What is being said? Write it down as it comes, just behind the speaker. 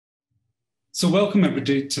So welcome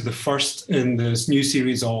everybody to the first in this new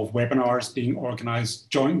series of webinars being organised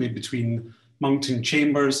jointly between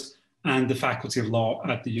Monckton-CELS and the Faculty of Law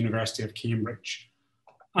at the University of Cambridge.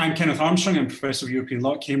 I'm Kenneth Armstrong, I'm Professor of European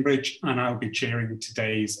Law at Cambridge, and I'll be chairing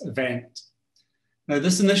today's event. Now,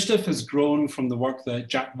 this initiative has grown from the work that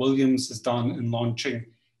Jack Williams has done in launching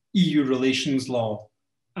EU relations law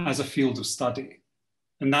as a field of study.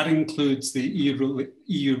 And that includes the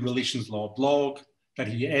EU relations law blog that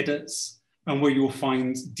he edits, and where you'll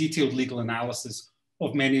find detailed legal analysis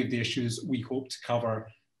of many of the issues we hope to cover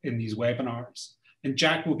in these webinars. And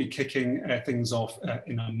Jack will be kicking things off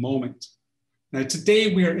in a moment. Now,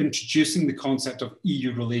 today we are introducing the concept of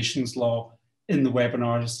EU relations law in the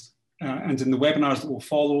webinars. And in the webinars that will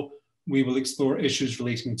follow, we will explore issues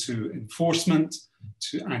relating to enforcement,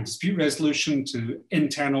 and dispute resolution, to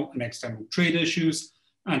internal and external trade issues,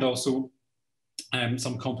 and also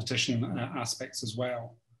some competition aspects as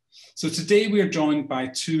well. So today we are joined by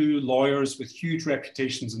two lawyers with huge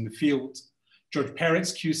reputations in the field. George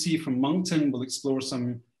Peretz, QC from Monckton, will explore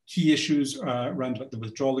some key issues around the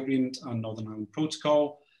Withdrawal Agreement and Northern Ireland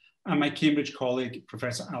Protocol. And my Cambridge colleague,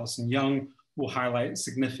 Professor Alison Young, will highlight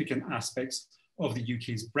significant aspects of the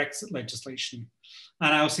UK's Brexit legislation.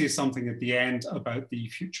 And I'll say something at the end about the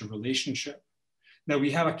future relationship. Now,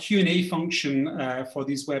 we have a Q&A function for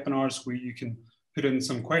these webinars where you can put in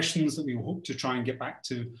some questions that we hope to try and get back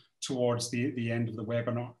to towards the end of the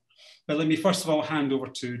webinar. But let me first of all hand over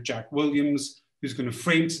to Jack Williams, who's going to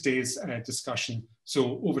frame today's discussion.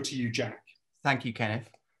 So over to you, Jack. Thank you, Kenneth.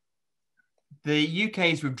 The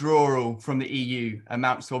UK's withdrawal from the EU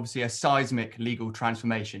amounts to obviously a seismic legal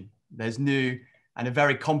transformation. There's new and a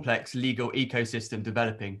very complex legal ecosystem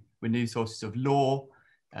developing with new sources of law,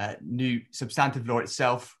 new substantive law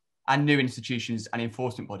itself, and new institutions and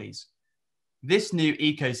enforcement bodies. This new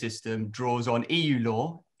ecosystem draws on EU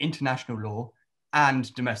law, international law,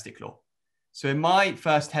 and domestic law. So in my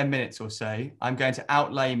first 10 minutes or so, I'm going to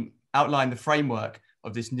outline the framework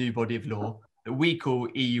of this new body of law that we call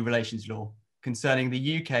EU relations law, concerning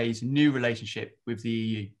the UK's new relationship with the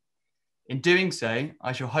EU. In doing so,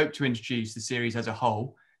 I shall hope to introduce the series as a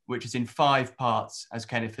whole, which is in 5 parts, as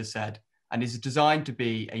Kenneth has said, and is designed to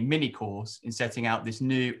be a mini course in setting out this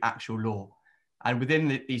new actual law. And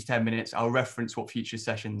within these 10 minutes, I'll reference what future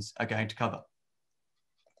sessions are going to cover.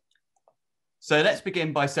 So let's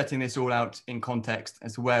begin by setting this all out in context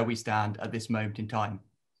as to where we stand at this moment in time.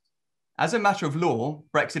 As a matter of law,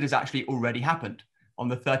 Brexit has actually already happened on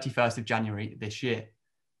the 31st of January this year.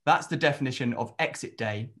 That's the definition of exit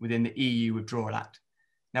day within the EU Withdrawal Act.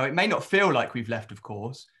 Now, it may not feel like we've left, of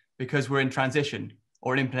course, because we're in transition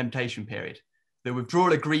or an implementation period. The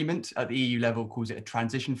withdrawal agreement at the EU level calls it a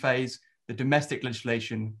transition phase. The domestic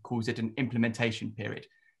legislation calls it an implementation period.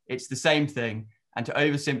 It's the same thing, and to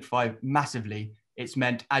oversimplify massively, it's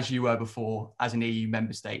meant as you were before as an EU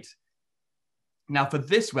member state. Now, for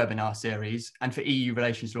this webinar series and for EU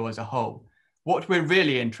relations law as a whole, what we're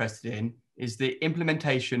really interested in is the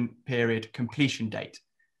implementation period completion date,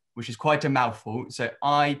 which is quite a mouthful, so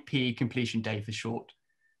IP completion date for short.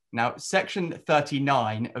 Now, Section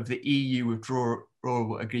 39 of the EU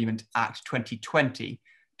Withdrawal Agreement Act 2020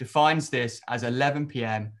 defines this as 11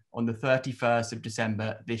 p.m. on the 31st of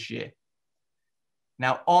December this year.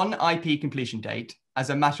 Now, on IP completion date, as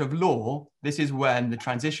a matter of law, this is when the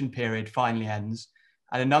transition period finally ends,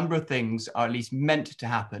 and a number of things are at least meant to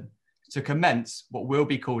happen to commence what we'll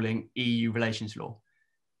be calling EU relations law.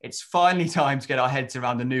 It's finally time to get our heads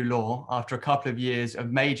around the new law after a couple of years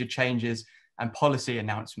of major changes and policy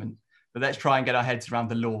announcement, but let's try and get our heads around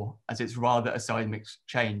the law, as it's rather a seismic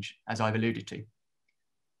change, as I've alluded to.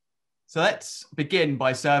 So let's begin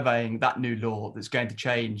by surveying that new law that's going to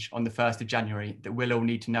change on the 1st of January that we'll all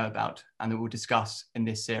need to know about and that we'll discuss in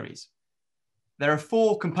this series. There are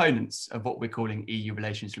 4 components of what we're calling EU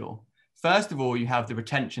relations law. First of all, you have the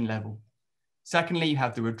retention level. Secondly, you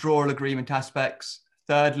have the withdrawal agreement aspects.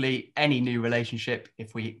 Thirdly, any new relationship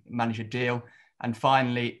if we manage a deal. And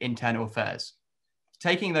finally, internal affairs.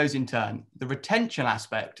 Taking those in turn, the retention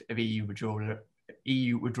aspect of EU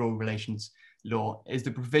withdrawal relations law is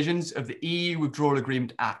the provisions of the EU Withdrawal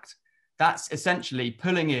Agreement Act. That's essentially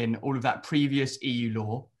pulling in all of that previous EU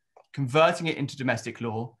law, converting it into domestic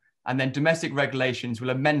law, and then domestic regulations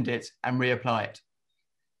will amend it and reapply it.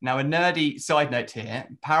 Now, a nerdy side note here,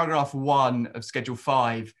 paragraph 1 of Schedule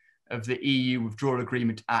 5 of the EU Withdrawal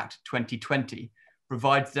Agreement Act 2020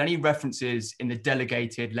 provides that any references in the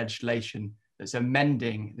delegated legislation that's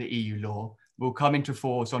amending the EU law will come into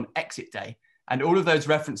force on exit day. And all of those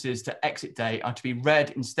references to exit day are to be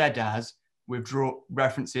read instead as withdrawal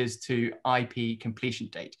references to IP completion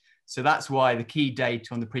date. So that's why the key date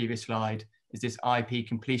on the previous slide is this IP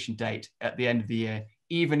completion date at the end of the year,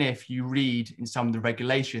 even if you read in some of the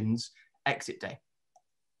regulations exit day.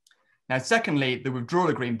 Now, secondly, the withdrawal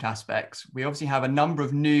agreement aspects, we obviously have a number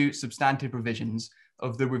of new substantive provisions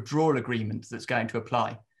of the withdrawal agreement that's going to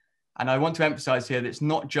apply. And I want to emphasize here that it's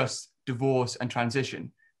not just divorce and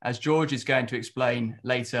transition. As George is going to explain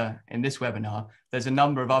later in this webinar, there's a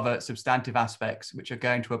number of other substantive aspects which are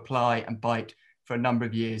going to apply and bite for a number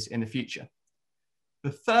of years in the future.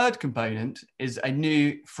 The third component is a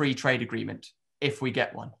new free trade agreement, if we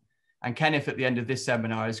get one. And Kenneth at the end of this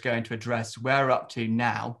seminar is going to address where we're up to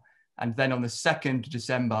now. And then on the 2nd of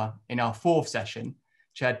December in our fourth session,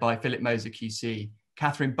 chaired by Philip Moser QC,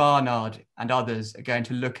 Catherine Barnard and others are going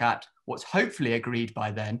to look at what's hopefully agreed by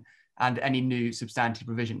then and any new substantive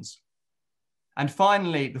provisions. And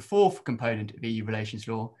finally, the fourth component of EU relations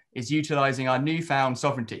law is utilising our newfound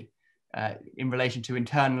sovereignty in relation to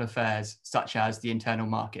internal affairs such as the internal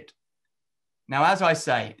market. Now, as I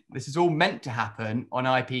say, this is all meant to happen on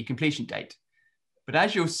IP completion date. But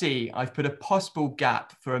as you'll see, I've put a possible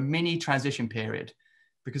gap for a mini transition period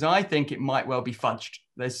because I think it might well be fudged.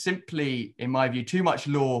 There's simply, in my view, too much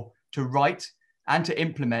law to write and to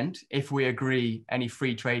implement if we agree any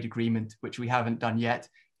free trade agreement, which we haven't done yet,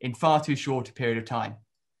 in far too short a period of time.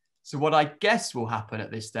 So what I guess will happen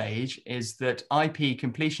at this stage is that IP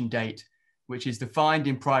completion date, which is defined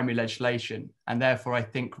in primary legislation, and therefore I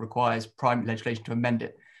think requires primary legislation to amend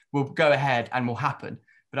it, will go ahead and will happen.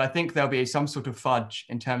 But I think there'll be some sort of fudge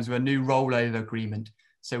in terms of a new rollover agreement.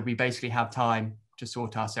 So we basically have time to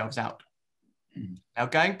sort ourselves out. Now,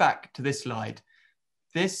 going back to this slide,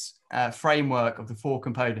 this framework of the four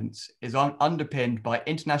components is underpinned by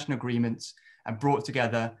international agreements and brought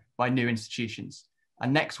together by new institutions.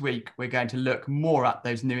 And next week, we're going to look more at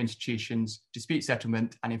those new institutions, dispute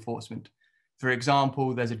settlement and enforcement. For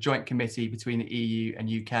example, there's a joint committee between the EU and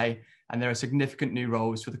UK, and there are significant new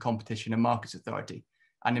roles for the Competition and Markets Authority.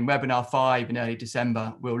 And in webinar 5 in early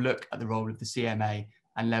December, we'll look at the role of the CMA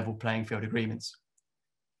and level playing field agreements.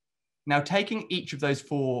 Now, taking each of those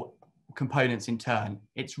four components in turn,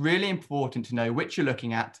 it's really important to know which you're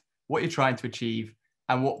looking at, what you're trying to achieve,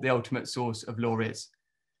 and what the ultimate source of law is.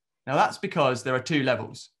 Now, that's because there are two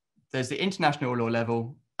levels. There's the international law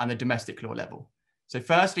level and the domestic law level. So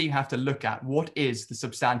firstly, you have to look at what is the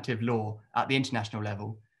substantive law at the international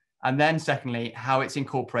level, and then secondly, how it's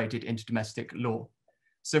incorporated into domestic law.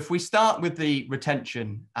 So if we start with the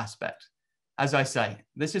retention aspect, as I say,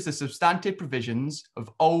 this is the substantive provisions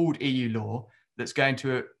of old EU law that's going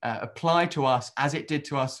to apply to us as it did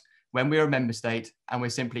to us when we were a member state, and we're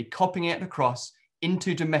simply copying it across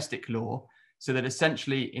into domestic law so that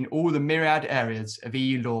essentially in all the myriad areas of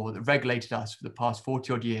EU law that regulated us for the past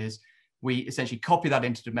 40 odd years, we essentially copy that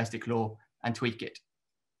into domestic law and tweak it.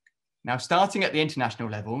 Now, starting at the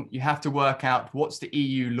international level, you have to work out what's the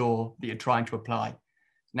EU law that you're trying to apply.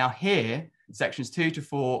 Now here, sections 2 to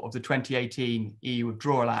 4 of the 2018 EU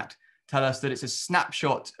Withdrawal Act tell us that it's a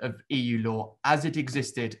snapshot of EU law as it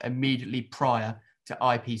existed immediately prior to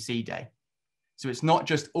IPC Day. So it's not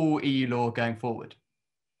just all EU law going forward.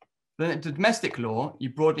 Then to domestic law, you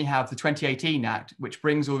broadly have the 2018 Act, which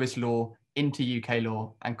brings all this law into UK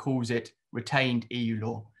law and calls it retained EU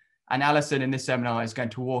law. And Alison in this seminar is going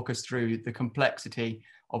to walk us through the complexity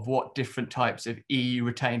of what different types of EU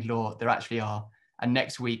retained law there actually are. And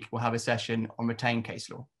next week, we'll have a session on retained case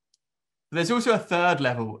law. But there's also a third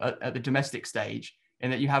level at the domestic stage in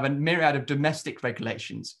that you have a myriad of domestic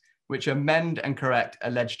regulations which amend and correct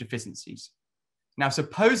alleged deficiencies. Now,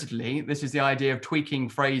 supposedly, this is the idea of tweaking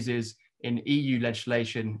phrases in EU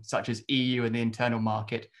legislation, such as EU and the internal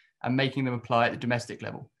market, and making them apply at the domestic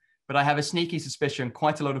level. But I have a sneaky suspicion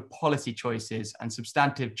quite a lot of policy choices and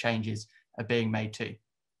substantive changes are being made too.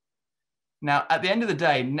 Now, at the end of the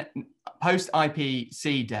day,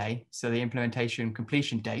 post-IPC Day, so the implementation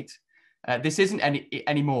completion date, this isn't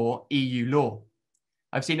any more EU law.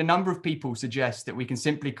 I've seen a number of people suggest that we can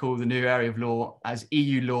simply call the new area of law as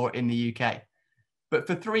EU law in the UK. But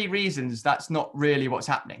for three reasons, that's not really what's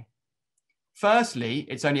happening. Firstly,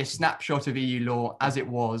 it's only a snapshot of EU law as it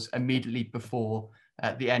was immediately before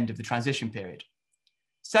the end of the transition period.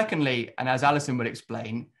 Secondly, and as Alison will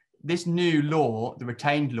explain, this new law, the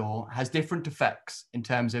retained law, has different effects in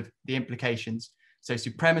terms of the implications. So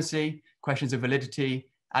supremacy, questions of validity,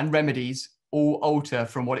 and remedies all alter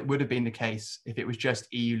from what it would have been the case if it was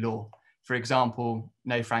just EU law. For example,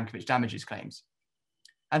 no Frankovich damages claims.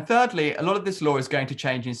 And thirdly, a lot of this law is going to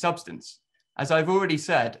change in substance. As I've already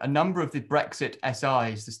said, a number of the Brexit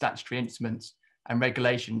SIs, the statutory instruments and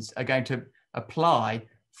regulations, are going to apply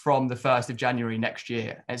from the 1st of January next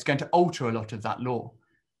year. And it's going to alter a lot of that law.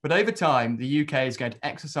 But over time, the UK is going to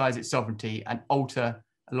exercise its sovereignty and alter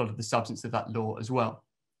a lot of the substance of that law as well.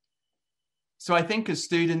 So I think as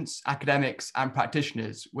students, academics, and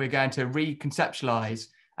practitioners, we're going to reconceptualize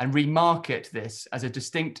and remarket this as a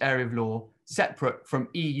distinct area of law separate from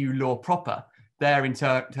EU law proper, their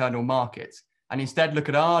internal markets, and instead look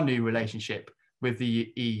at our new relationship with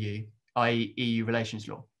the EU, i.e. EU relations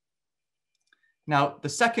law. Now, the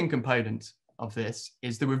second component of this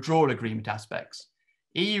is the withdrawal agreement aspects.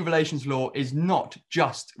 EU relations law is not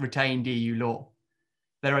just retained EU law.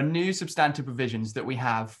 There are new substantive provisions that we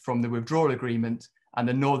have from the withdrawal agreement and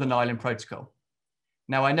the Northern Ireland Protocol.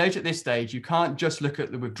 Now, I note at this stage, you can't just look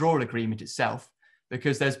at the withdrawal agreement itself,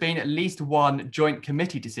 because there's been at least one joint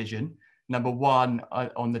committee decision, number 1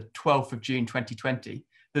 on the 12th of June 2020,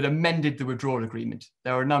 that amended the withdrawal agreement.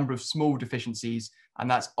 There are a number of small deficiencies, and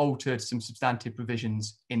that's altered some substantive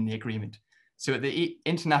provisions in the agreement. So at the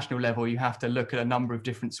international level, you have to look at a number of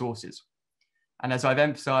different sources. And as I've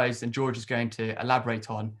emphasized, and George is going to elaborate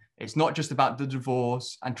on, it's not just about the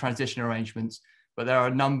divorce and transition arrangements, but there are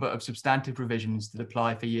a number of substantive provisions that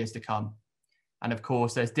apply for years to come. And of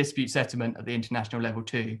course, there's dispute settlement at the international level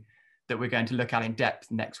too, that we're going to look at in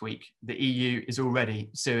depth next week. The EU is already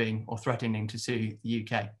suing or threatening to sue the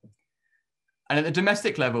UK. And at the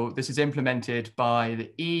domestic level, this is implemented by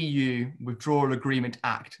the EU Withdrawal Agreement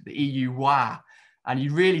Act, the EU WA. And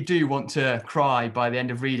you really do want to cry by the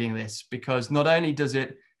end of reading this, because not only does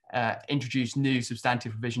it introduce new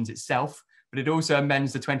substantive provisions itself, but it also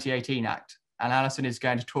amends the 2018 Act. And Alison is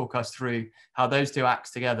going to talk us through how those two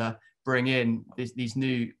acts together bring in these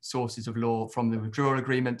new sources of law from the withdrawal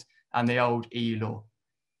agreement and the old EU law.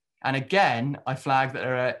 And again, I flag that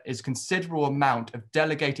there is a considerable amount of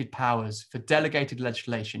delegated powers for delegated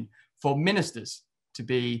legislation for ministers to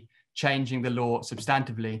be changing the law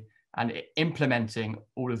substantively and implementing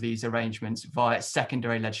all of these arrangements via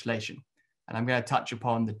secondary legislation. And I'm going to touch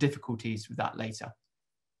upon the difficulties with that later.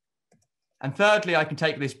 And thirdly, I can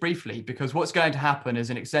take this briefly, because what's going to happen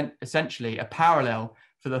is essentially a parallel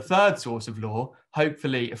for the third source of law,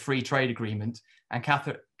 hopefully a free trade agreement. And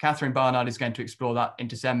Catherine Barnard is going to explore that in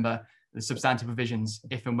December, the substantive provisions,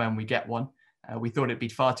 if and when we get one. We thought it'd be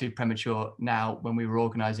far too premature now when we were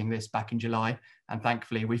organising this back in July, and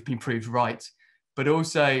thankfully we've been proved right. But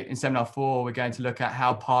also in Seminar 4, we're going to look at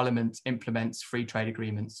how Parliament implements free trade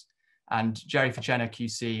agreements. And Jerry Ficena,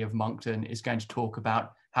 QC of Monckton, is going to talk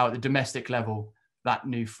about how at the domestic level, that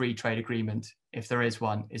new free trade agreement, if there is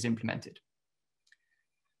one, is implemented.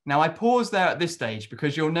 Now, I pause there at this stage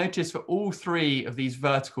because you'll notice for all three of these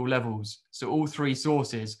vertical levels, so all three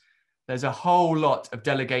sources, there's a whole lot of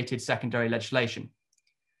delegated secondary legislation.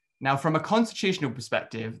 Now, from a constitutional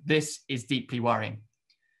perspective, this is deeply worrying.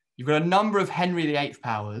 You've got a number of Henry VIII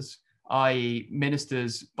powers, i.e.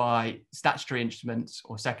 ministers by statutory instruments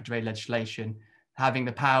or secondary legislation, having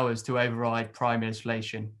the powers to override primary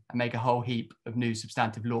legislation and make a whole heap of new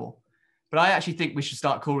substantive law. But I actually think we should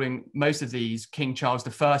start calling most of these King Charles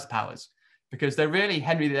I powers, because they're really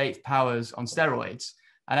Henry VIII powers on steroids.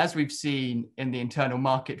 And as we've seen in the Internal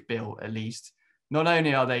Market Bill, at least, not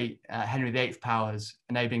only are they Henry VIII powers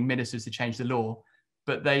enabling ministers to change the law,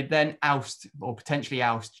 but they then oust or potentially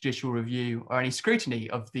oust judicial review or any scrutiny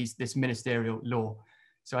of this ministerial law.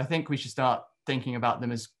 So I think we should start thinking about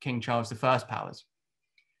them as King Charles I powers.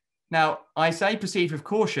 Now, I say proceed with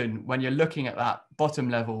caution when you're looking at that bottom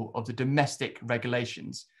level of the domestic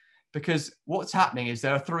regulations, because what's happening is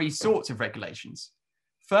there are three sorts of regulations.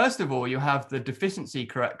 First of all, you have the deficiency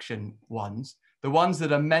correction ones, the ones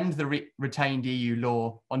that amend the retained EU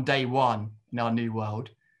law on day one in our new world,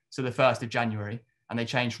 so the 1st of January, and they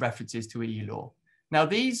change references to EU law. Now,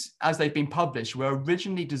 these, as they've been published, were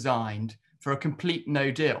originally designed for a complete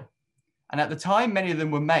no deal. And at the time many of them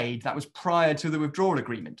were made, that was prior to the withdrawal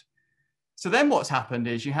agreement. So then what's happened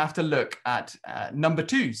is you have to look at number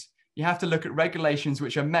twos. You have to look at regulations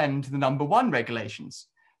which amend the number one regulations,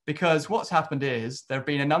 because what's happened is there have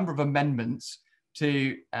been a number of amendments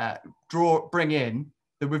to bring in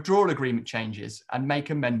the withdrawal agreement changes and make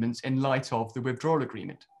amendments in light of the withdrawal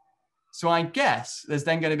agreement. So I guess there's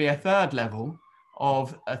then going to be a third level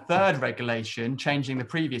of a third regulation changing the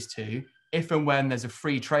previous two, if and when there's a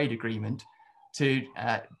free trade agreement, to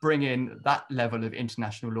bring in that level of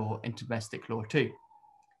international law into domestic law too.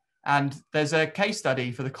 And there's a case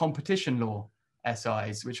study for the competition law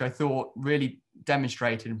SIs, which I thought really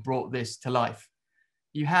demonstrated and brought this to life.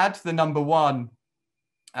 You had the number one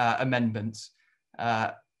amendments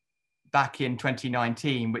back in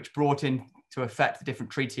 2019, which brought into effect the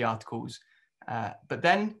different treaty articles. But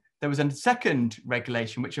then there was a second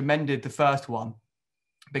regulation which amended the first one,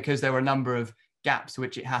 because there were a number of gaps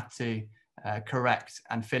which it had to correct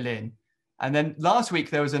and fill in. And then last week,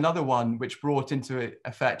 there was another one which brought into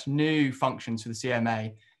effect new functions for the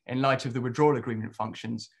CMA in light of the withdrawal agreement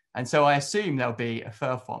functions. And so I assume there'll be a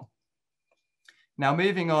further one. Now,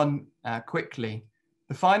 moving on quickly,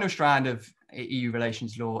 the final strand of EU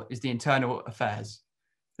relations law is the internal affairs.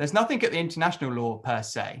 There's nothing at the international law per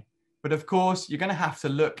se, but of course, you're going to have to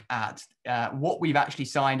look at what we've actually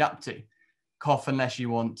signed up to, cough unless you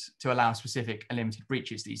want to allow specific and limited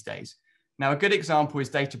breaches these days. Now, a good example is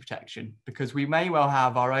data protection, because we may well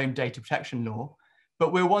have our own data protection law,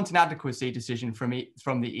 but we'll want an adequacy decision from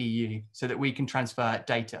the EU so that we can transfer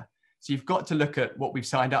data. So you've got to look at what we've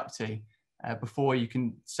signed up to before you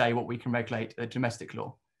can say what we can regulate at domestic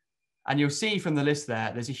law. And you'll see from the list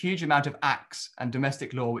there's a huge amount of acts and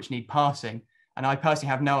domestic law which need passing. And I personally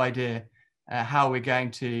have no idea how we're going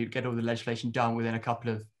to get all the legislation done within a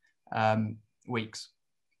couple of weeks.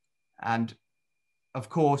 And of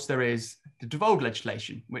course, there is the devolved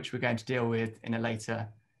legislation, which we're going to deal with in a later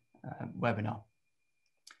webinar.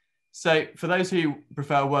 So for those who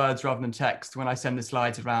prefer words rather than text, when I send the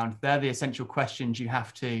slides around, they're the essential questions you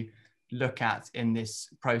have to look at in this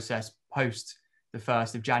process post the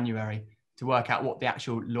 1st of January to work out what the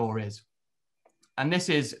actual law is. And this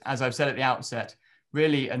is, as I've said at the outset,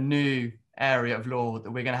 really a new area of law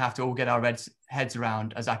that we're going to have to all get our heads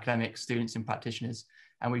around as academics, students and practitioners.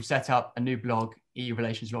 And we've set up a new blog,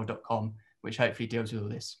 eurelationslaw.com, which hopefully deals with all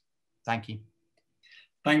this. Thank you.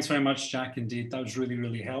 Thanks very much, Jack. Indeed, that was really,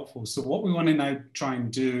 really helpful. So what we want to now try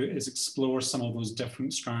and do is explore some of those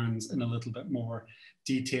different strands in a little bit more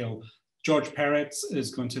detail. George Peretz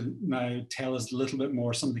is going to now tell us a little bit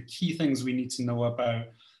more, some of the key things we need to know about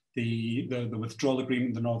the withdrawal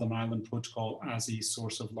agreement, the Northern Ireland Protocol as a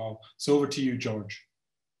source of law. So over to you, George.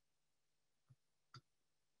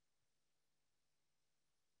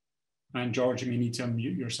 And George, you may need to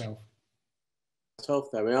unmute yourself.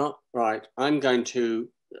 There we are. Right, I'm going to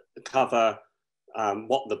cover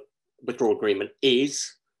what the withdrawal agreement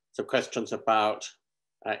is, some questions about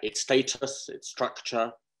its status, its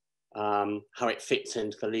structure, how it fits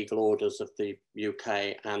into the legal orders of the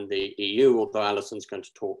UK and the EU, although Alison's going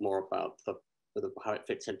to talk more about how it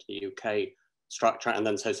fits into the UK structure, and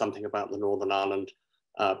then say something about the Northern Ireland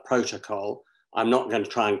Protocol. I'm not going to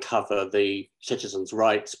try and cover the citizens'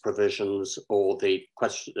 rights provisions or the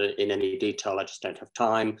question in any detail. I just don't have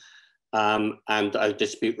time. And a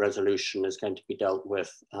dispute resolution is going to be dealt with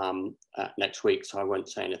next week, so I won't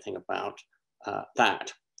say anything about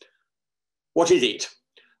that. What is it?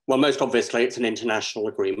 Well, most obviously, it's an international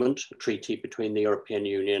agreement, a treaty between the European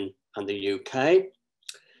Union and the UK.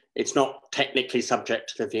 It's not technically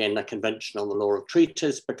subject to the Vienna Convention on the Law of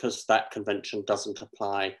Treaties because that convention doesn't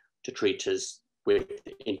apply to treaties with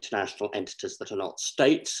international entities that are not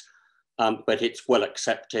states, but it's well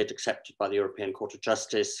accepted by the European Court of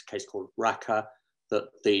Justice, a case called RACA, that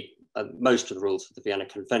most of the rules of the Vienna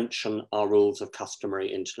Convention are rules of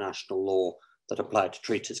customary international law that apply to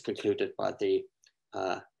treaties concluded by the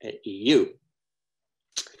EU.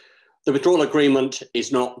 The withdrawal agreement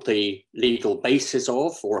is not the legal basis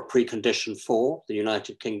of or a precondition for the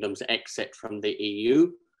United Kingdom's exit from the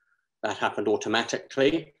EU. That happened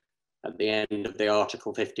automatically at the end of the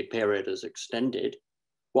Article 50 period as extended.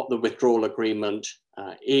 What the withdrawal agreement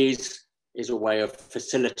is a way of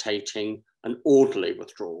facilitating an orderly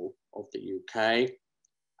withdrawal of the UK.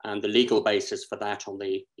 And the legal basis for that on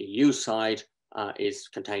the EU side is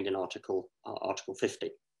contained in Article 50.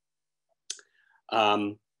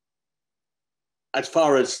 As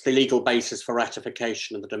far as the legal basis for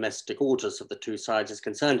ratification of the domestic orders of the two sides is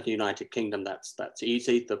concerned, in the United Kingdom, that's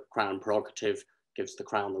easy. The Crown prerogative gives the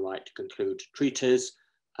Crown the right to conclude treaties,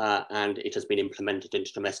 and it has been implemented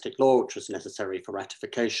into domestic law, which was necessary for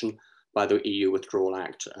ratification by the EU Withdrawal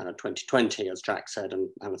Act 2020, as Jack said, and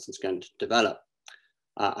Alison's going to develop.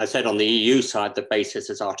 I said on the EU side, the basis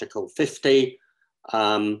is Article 50.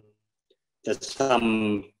 There's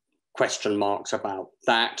some question marks about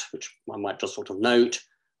that, which I might just sort of note.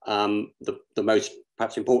 The most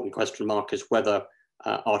perhaps important question mark is whether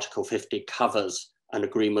Article 50 covers an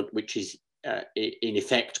agreement which is in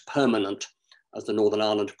effect permanent, as the Northern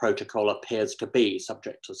Ireland Protocol appears to be,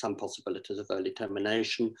 subject to some possibilities of early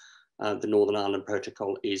termination. The Northern Ireland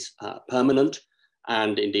Protocol is permanent,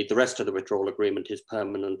 and indeed the rest of the withdrawal agreement is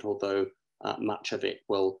permanent, although much of it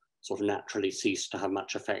will sort of naturally cease to have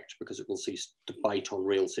much effect because it will cease to bite on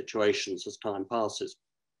real situations as time passes.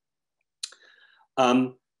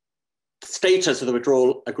 Status of the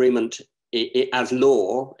withdrawal agreement as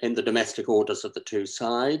law in the domestic orders of the two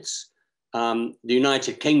sides. The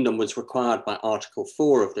United Kingdom was required by Article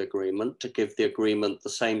 4 of the agreement to give the agreement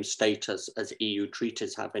the same status as EU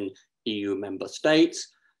treaties have in EU member states,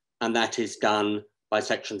 and that is done by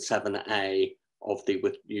Section 7A of the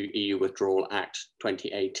EU Withdrawal Act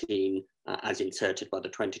 2018 as inserted by the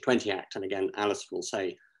 2020 Act. And again, Alice will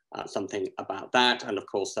say something about that. And of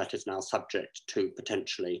course, that is now subject to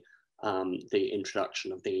potentially the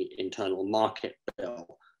introduction of the Internal Market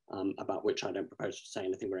Bill, about which I don't propose to say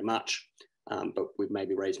anything very much, but we've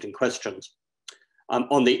maybe raised in questions.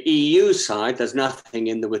 On the EU side, there's nothing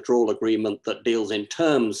in the withdrawal agreement that deals in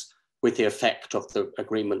terms with the effect of the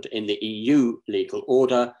agreement in the EU legal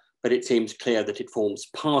order, but it seems clear that it forms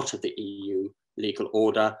part of the EU legal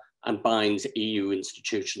order and binds EU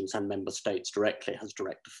institutions and member states directly, has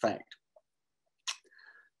direct effect.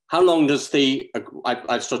 How long does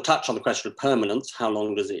I sort of touch on the question of permanence, how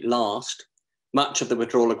long does it last? Much of the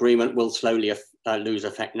withdrawal agreement will slowly lose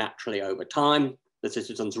effect naturally over time. The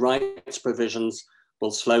citizens' rights provisions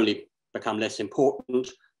will slowly become less important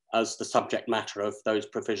as the subject matter of those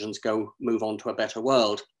provisions move on to a better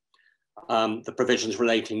world. The provisions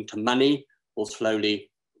relating to money will slowly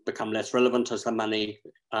become less relevant as the money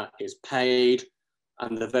is paid.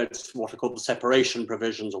 And what are called the separation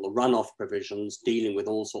provisions or the runoff provisions, dealing with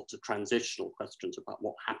all sorts of transitional questions about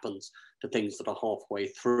what happens to things that are halfway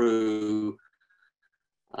through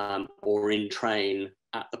or in train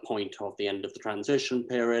at the point of the end of the transition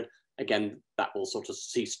period. Again, that will sort of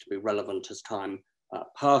cease to be relevant as time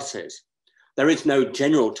passes. There is no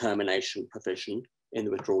general termination provision in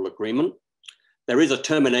the withdrawal agreement. There is a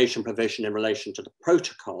termination provision in relation to the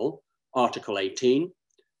protocol, Article 18,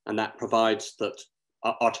 and that provides that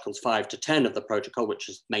Articles 5 to 10 of the protocol, which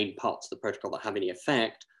is main parts of the protocol that have any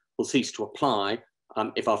effect, will cease to apply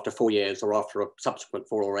if after 4 years or after a subsequent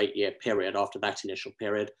 4 or 8 year period after that initial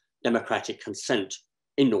period, democratic consent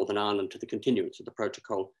in Northern Ireland to the continuance of the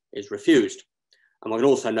protocol is refused. And we can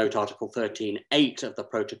also note Article 13.8 of the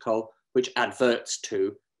protocol, which adverts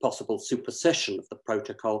to possible supersession of the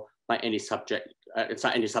protocol by any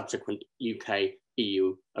subsequent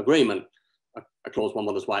UK-EU agreement. A clause one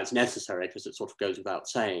wonders why it's necessary, because it sort of goes without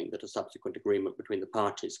saying that a subsequent agreement between the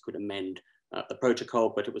parties could amend the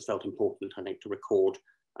protocol, but it was felt important, I think, to record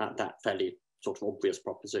that fairly sort of obvious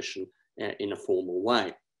proposition in a formal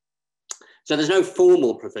way. So there's no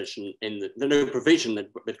formal provision there's no provision in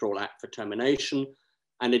the Withdrawal Act for termination,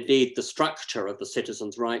 and indeed the structure of the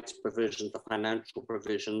citizens' rights provisions, the financial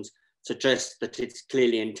provisions, suggests that it's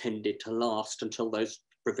clearly intended to last until those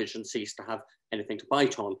provisions cease to have anything to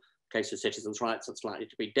bite on. In the case of citizens' rights, it's likely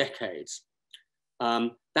to be decades.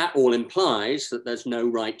 That all implies that there's no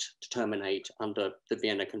right to terminate under the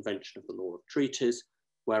Vienna Convention of the Law of Treaties,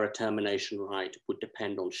 where a termination right would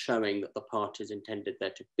depend on showing that the parties intended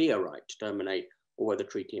there to be a right to terminate, or whether the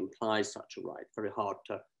treaty implies such a right. Very hard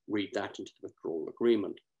to read that into the withdrawal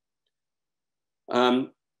agreement.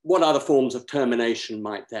 What other forms of termination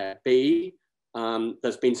might there be?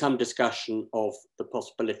 There's been some discussion of the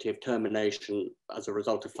possibility of termination as a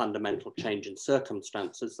result of fundamental change in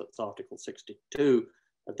circumstances. That's Article 62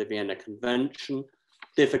 of the Vienna Convention.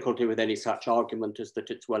 Difficulty with any such argument is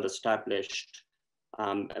that it's well established,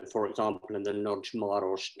 for example, in the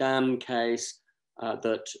Nagy-Maros Dam case,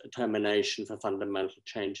 that termination for fundamental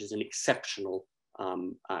change is an exceptional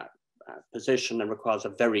position and requires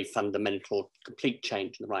a very fundamental, complete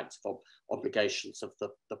change in the rights of obligations of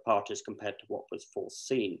the parties compared to what was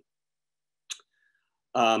foreseen.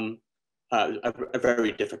 A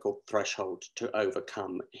very difficult threshold to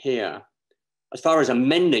overcome here. As far as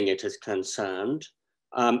amending it is concerned,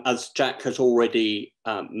 as Jack has already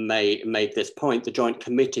made this point, the Joint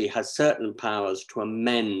Committee has certain powers to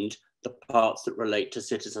amend the parts that relate to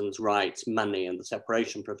citizens' rights, money, and the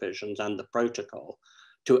separation provisions and the protocol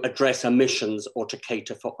to address omissions or to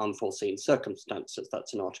cater for unforeseen circumstances.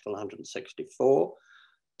 That's in Article 164.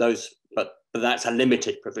 But that's a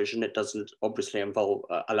limited provision. It doesn't obviously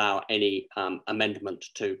allow any amendment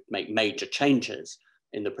to make major changes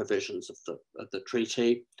in the provisions of the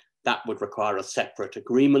treaty. That would require a separate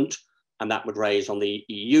agreement, and that would raise on the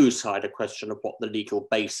EU side a question of what the legal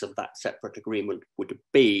base of that separate agreement would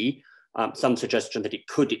be. Some suggestion that it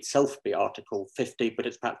could itself be Article 50, but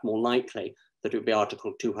it's perhaps more likely that it would be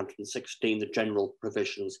Article 216, the general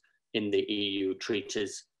provisions in the EU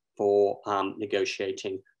treaties for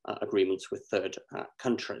negotiating agreements with third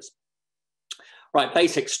countries. Right,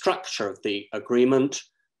 basic structure of the agreement,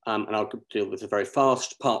 and I'll deal with it very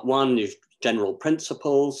fast. Part one is general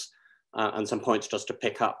principles, and some points just to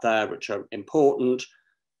pick up there, which are important.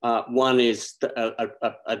 One is that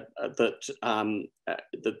the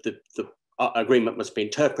agreement must be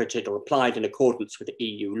interpreted or applied in accordance with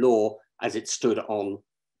EU law as it stood on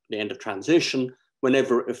the end of transition,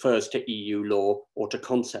 whenever it refers to EU law or to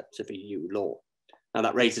concepts of EU law. Now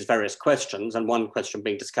that raises various questions, and one question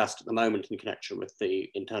being discussed at the moment in connection with the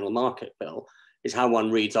Internal Market Bill is how one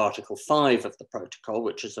reads Article 5 of the protocol,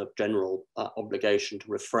 which is a general obligation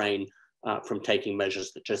to refrain from taking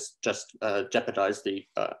measures that just jeopardize the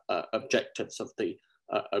objectives of the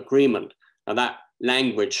agreement. Now that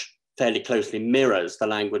language fairly closely mirrors the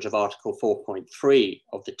language of Article 4.3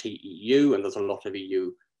 of the TEU, and there's a lot of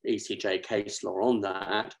EU ECJ case law on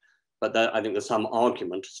that. But I think there's some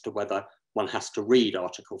argument as to whether one has to read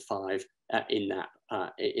Article 5 in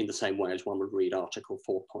the same way as one would read Article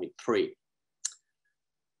 4.3.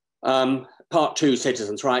 Part 2,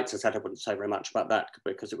 citizens' rights, I said I wouldn't say very much about that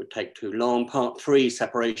because it would take too long. Part 3,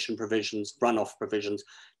 separation provisions, runoff provisions,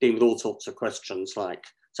 dealing with all sorts of questions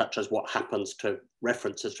such as what happens to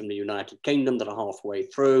references from the United Kingdom that are halfway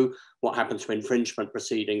through, what happens to infringement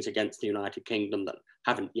proceedings against the United Kingdom that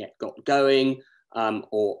haven't yet got going,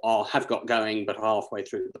 or have got going but are halfway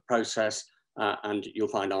through the process, and you'll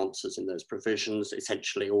find answers in those provisions.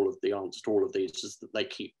 Essentially, all of the answers to all of these is that they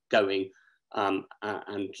keep going, for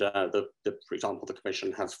example, the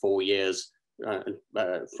Commission has 4 years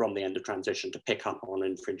from the end of transition to pick up on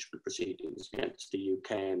infringement proceedings against the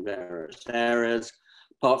UK in various areas.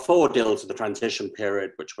 Part 4 deals with the transition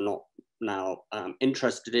period, which we're not now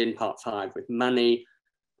interested in. Part 5 with money,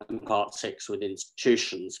 and Part 6 with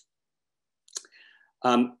institutions.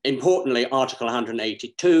 Importantly, Article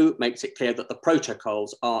 182 makes it clear that the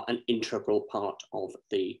protocols are an integral part of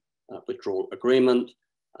the withdrawal agreement.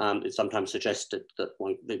 It's sometimes suggested that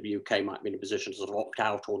the UK might be in a position to sort of opt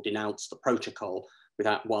out or denounce the protocol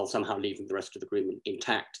while somehow leaving the rest of the agreement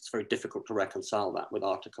intact. It's very difficult to reconcile that with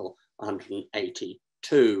Article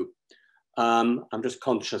 182. I'm just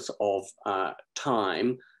conscious of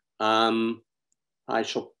time. I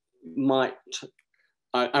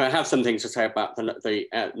have some things to say about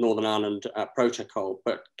the Northern Ireland protocol,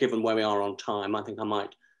 but given where we are on time, I think I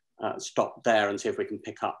might stop there and see if we can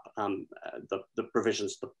pick up the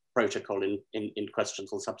provisions of the protocol in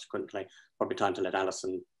questions or subsequently. Probably time to let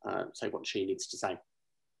Alison say what she needs to say.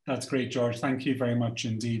 That's great, George. Thank you very much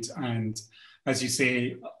indeed. And as you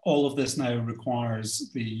say, all of this now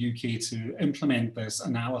requires the UK to implement this,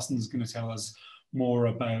 and Alison is going to tell us more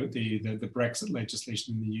about the Brexit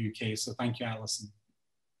legislation in the UK. So thank you, Alison.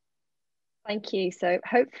 Thank you. So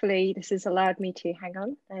hopefully this has allowed me to, hang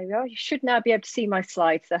on, there we are. You should now be able to see my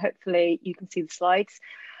slides. So hopefully you can see the slides.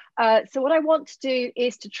 So what I want to do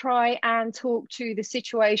is to try and talk to the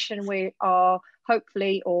situation we are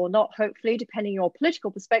hopefully, or not hopefully, depending on your political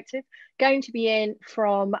perspective, going to be in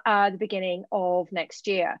from the beginning of next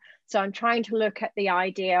year. So I'm trying to look at the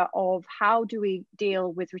idea of how do we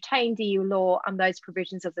deal with retained EU law and those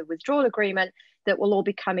provisions of the withdrawal agreement that will all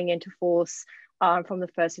be coming into force from the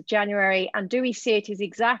 1st of January. And do we see it as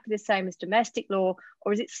exactly the same as domestic law,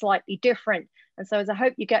 or is it slightly different? And so as I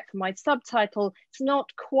hope you get from my subtitle, it's not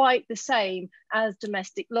quite the same as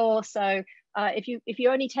domestic law. So if you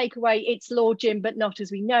only take away it's law, Jim, but not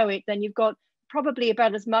as we know it, then you've got probably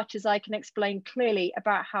about as much as I can explain clearly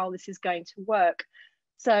about how this is going to work.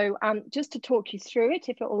 So just to talk you through it,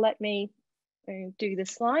 if it will let me do the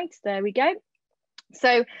slides, there we go.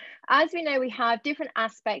 So as we know, we have different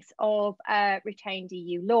aspects of retained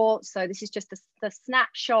EU law. So this is just the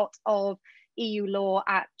snapshot of EU law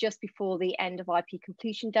at just before the end of IP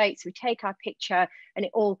completion date. So we take our picture and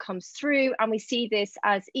it all comes through, and we see this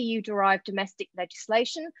as EU-derived domestic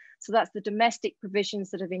legislation. So that's the domestic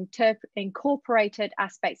provisions that have incorporated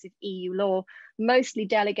aspects of EU law, mostly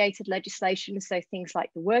delegated legislation, so things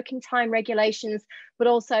like the working time regulations, but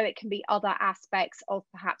also it can be other aspects of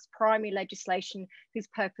perhaps primary legislation whose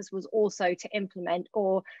purpose was also to implement,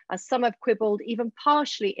 or as some have quibbled, even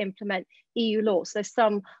partially implement EU law. So there's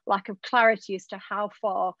some lack of clarity as to how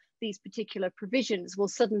far these particular provisions will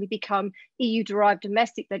suddenly become EU-derived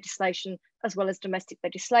domestic legislation as well as domestic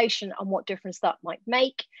legislation, and what difference that might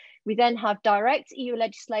make. We then have direct EU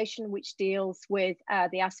legislation, which deals with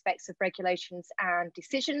the aspects of regulations and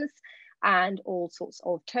decisions, and all sorts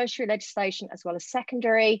of tertiary legislation as well as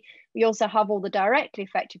secondary. We also have all the directly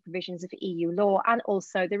effective provisions of EU law and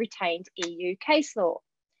also the retained EU case law.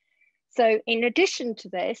 So in addition to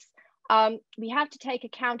this, we have to take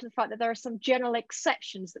account of the fact that there are some general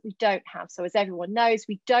exceptions that we don't have. So as everyone knows,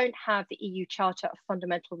 we don't have the EU Charter of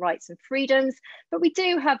Fundamental Rights and Freedoms, but we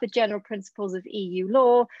do have the general principles of EU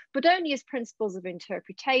law, but only as principles of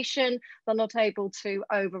interpretation. They're not able to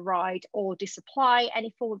override or disapply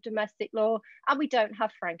any form of domestic law, and we don't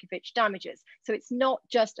have Frankovich damages. So it's not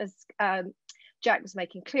just as Jack was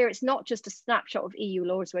making clear, it's not just a snapshot of EU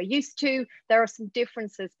law as we're used to. There are some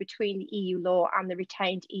differences between the EU law and the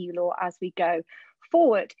retained EU law as we go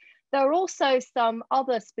forward. There are also some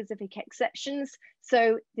other specific exceptions.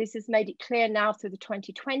 So this has made it clear now through the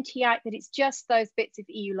 2020 Act that it's just those bits of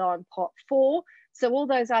EU law in Part 4. So all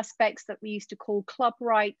those aspects that we used to call club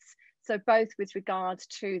rights, so both with regard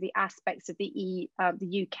to the aspects of the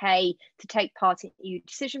UK to take part in EU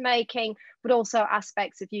decision making, but also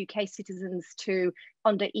aspects of UK citizens to,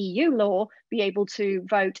 under EU law, be able to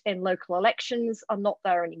vote in local elections are not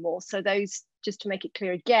there anymore. So those, just to make it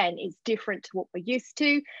clear again, is different to what we're used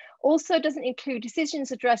to. Also doesn't include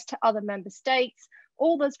decisions addressed to other member states.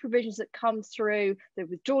 All those provisions that come through the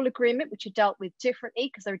withdrawal agreement, which are dealt with differently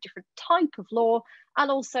because they're a different type of law, and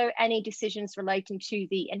also any decisions relating to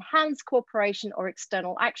the enhanced cooperation or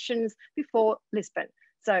external actions before Lisbon.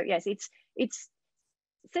 So yes, it's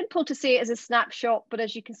simple to see it as a snapshot, but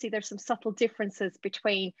as you can see, there's some subtle differences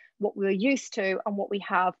between what we were used to and what we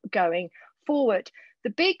have going forward. The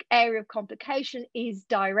big area of complication is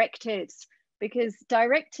directives, because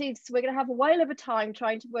directives, we're going to have a whale of a time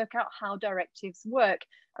trying to work out how directives work.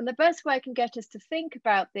 And the best way I can get us to think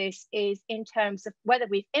about this is in terms of whether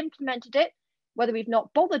we've implemented it, whether we've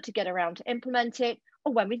not bothered to get around to implement it,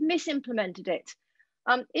 or when we've misimplemented it.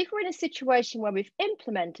 If we're in a situation where we've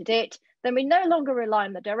implemented it, then we no longer rely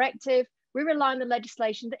on the directive, we rely on the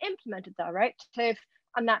legislation that implemented the directive,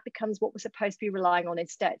 and that becomes what we're supposed to be relying on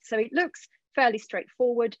instead. So it looks fairly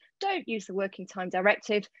straightforward. Don't use the working time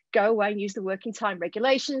directive, go away and use the working time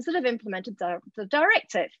regulations that have implemented the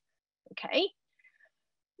directive, okay?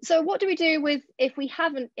 So what do we do with if we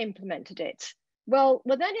haven't implemented it? Well,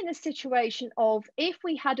 we're then in a situation of if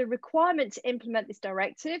we had a requirement to implement this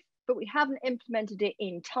directive, but we haven't implemented it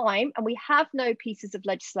in time and we have no pieces of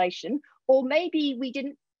legislation, or maybe we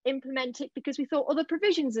didn't implement it because we thought other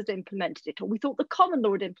provisions had implemented it, or we thought the common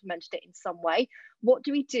law had implemented it in some way. What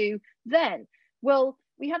do we do then? Well,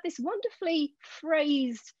 we have this wonderfully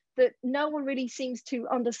phrased that no one really seems to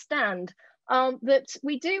understand, that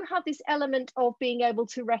we do have this element of being able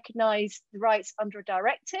to recognize the rights under a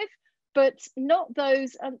directive, but not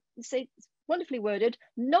those, say, wonderfully worded,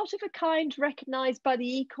 not of a kind recognized by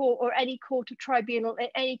the E-Court or any court or tribunal in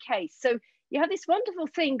any case. So you have this wonderful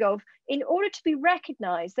thing of, in order to be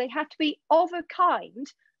recognized, they have to be of a kind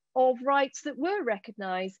of rights that were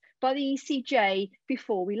recognized by the ECJ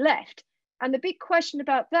before we left. And the big question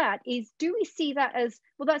about that is, do we see that as,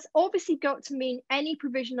 well, that's obviously got to mean any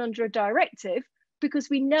provision under a directive, because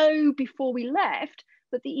we know before we left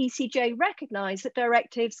that the ECJ recognized that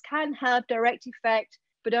directives can have direct effect,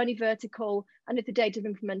 but only vertical, and if the date of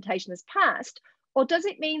implementation has passed? Or does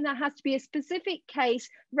it mean there has to be a specific case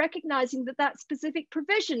recognizing that that specific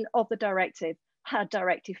provision of the directive had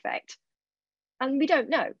direct effect? And we don't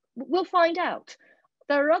know. We'll find out.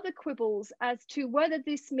 There are other quibbles as to whether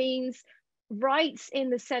this means rights in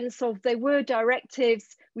the sense of they were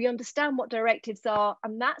directives, we understand what directives are,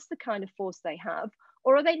 and that's the kind of force they have,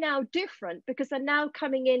 or are they now different because they're now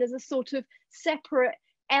coming in as a sort of separate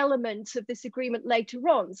element of this agreement later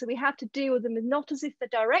on? So we have to deal with them not as if they're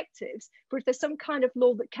directives, but if there's some kind of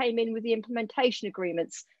law that came in with the implementation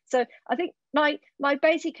agreements. So I think my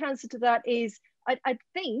basic answer to that is I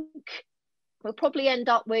think we'll probably end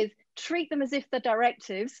up with treat them as if they're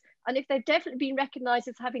directives, and if they've definitely been recognized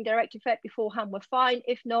as having direct effect beforehand, we're fine.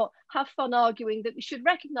 If not, have fun arguing that we should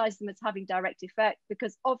recognize them as having direct effect,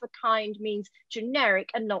 because of a kind means generic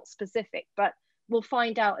and not specific. But we'll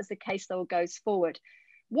find out as the case law goes forward.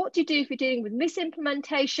 What do you do if you're dealing with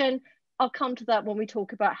misimplementation? I'll come to that when we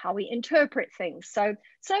talk about how we interpret things. So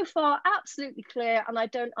far, absolutely clear, and I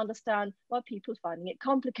don't understand why people are finding it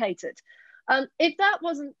complicated. If that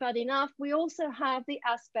wasn't bad enough, we also have the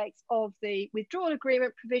aspects of the withdrawal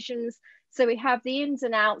agreement provisions. So we have the ins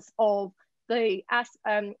and outs of the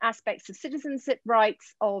aspects of citizenship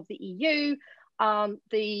rights of the EU,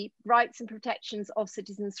 the rights and protections of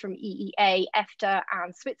citizens from EEA, EFTA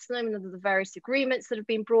and Switzerland, and the various agreements that have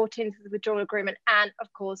been brought into the withdrawal agreement, and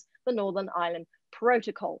of course the Northern Ireland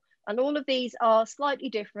Protocol. And all of these are slightly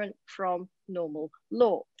different from normal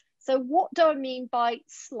law. So what do I mean by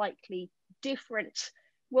slightly different?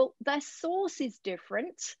 Well, their source is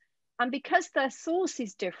different, and because their source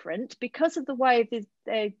is different, because of the way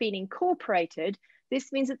they've been incorporated,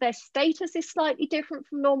 this means that their status is slightly different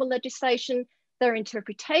from normal legislation, their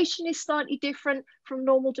interpretation is slightly different from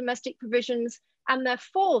normal domestic provisions, and their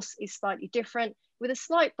force is slightly different, with a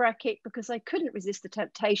slight bracket because I couldn't resist the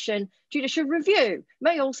temptation. Judicial review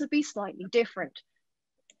may also be slightly different.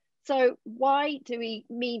 So why do we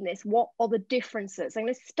mean this? What are the differences? I'm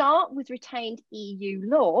going to start with retained EU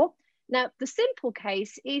law. Now, the simple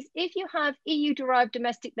case is if you have EU-derived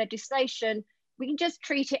domestic legislation, we can just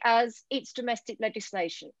treat it as it's domestic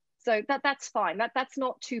legislation. So that's fine, that's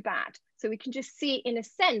not too bad. So we can just see it in a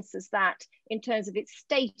sense as that in terms of its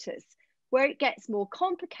status. Where it gets more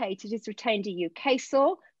complicated is retained EU case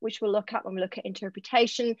law, which we'll look at when we look at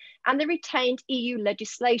interpretation, and the retained EU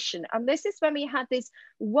legislation. And this is when we had this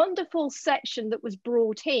wonderful section that was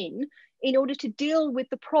brought in order to deal with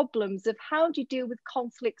the problems of how do you deal with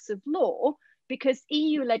conflicts of law, because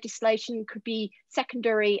EU legislation could be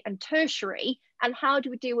secondary and tertiary, and how do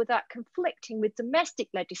we deal with that conflicting with domestic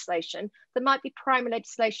legislation that might be primary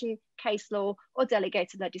legislation, case law, or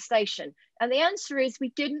delegated legislation? And the answer is we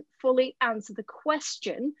didn't fully answer the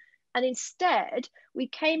question, and instead we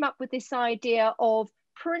came up with this idea of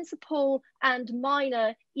principal and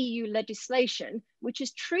minor EU legislation, which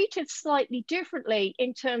is treated slightly differently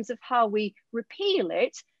in terms of how we repeal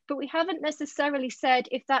it, but we haven't necessarily said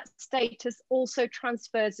if that status also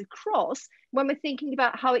transfers across when we're thinking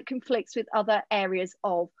about how it conflicts with other areas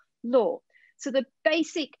of law. So the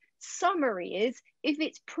basic summary is, if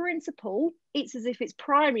it's principal, it's as if it's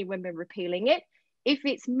primary when we're repealing it. If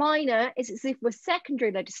it's minor, it's as if we're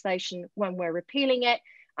secondary legislation when we're repealing it.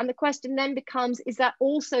 And the question then becomes, is that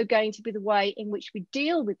also going to be the way in which we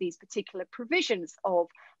deal with these particular provisions of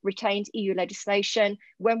retained EU legislation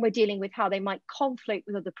when we're dealing with how they might conflict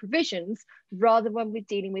with other provisions, rather than when we're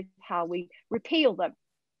dealing with how we repeal them?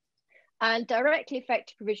 And directly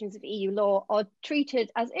effective provisions of EU law are treated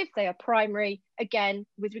as if they are primary, again,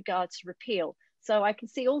 with regards to repeal. So I can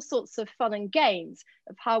see all sorts of fun and games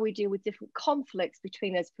of how we deal with different conflicts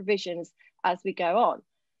between those provisions as we go on.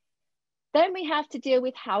 Then we have to deal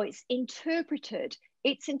with how it's interpreted.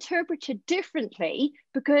 It's interpreted differently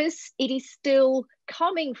because it is still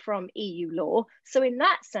coming from EU law. So in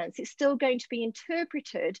that sense, it's still going to be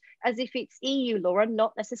interpreted as if it's EU law and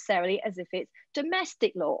not necessarily as if it's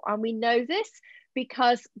domestic law. And we know this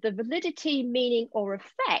because the validity, meaning, or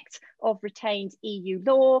effect of retained EU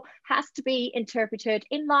law has to be interpreted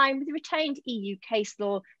in line with retained EU case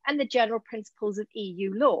law and the general principles of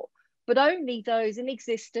EU law, but only those in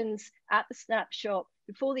existence at the snapshot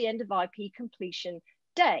before the end of IP completion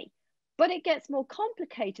day. But it gets more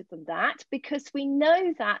complicated than that, because we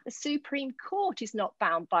know that the Supreme Court is not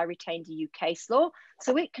bound by retained EU case law,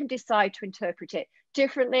 so it can decide to interpret it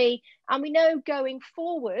differently. And we know going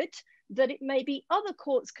forward that it may be other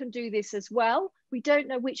courts can do this as well. We don't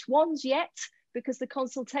know which ones yet, because the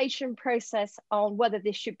consultation process on whether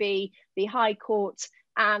this should be the High Court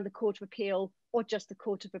and the Court of Appeal or just the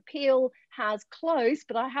Court of Appeal has closed,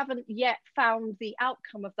 but I haven't yet found the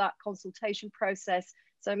outcome of that consultation process.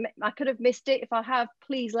 So I could have missed it. If I have,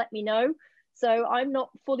 please let me know. So I'm not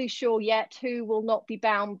fully sure yet who will not be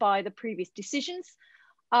bound by the previous decisions.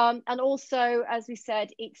 And also, as we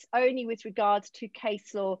said, it's only with regards to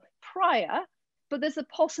case law prior, but there's a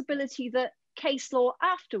possibility that case law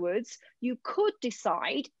afterwards, you could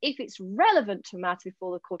decide, if it's relevant to a matter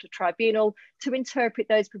before the Court of Tribunal, to interpret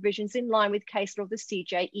those provisions in line with case law of the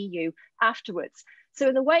CJ/EU afterwards. So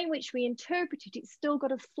in the way in which we interpret it, it's still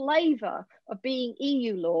got a flavour of being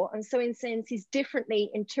EU law, and so in a sense is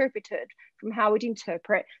differently interpreted from how we'd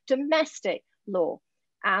interpret domestic law.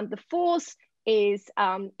 And the force is,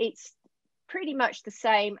 it's pretty much the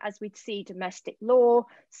same as we'd see domestic law.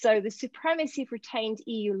 So the supremacy of retained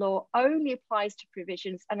EU law only applies to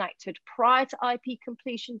provisions enacted prior to IP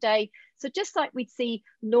completion day. So just like we'd see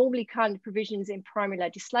normally kind of provisions in primary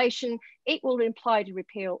legislation, it will imply to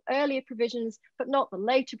repeal earlier provisions, but not the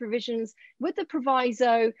later provisions, with the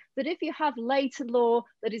proviso that if you have later law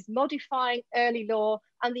that is modifying early law,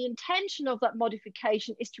 and the intention of that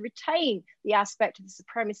modification is to retain the aspect of the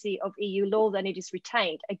supremacy of EU law, then it is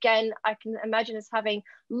retained. Again, I can imagine us having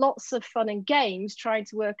lots of fun and games trying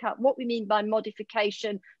to work out what we mean by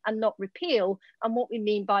modification and not repeal, and what we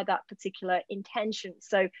mean by that particular intention.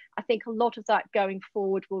 So I think a lot of that going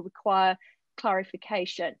forward will require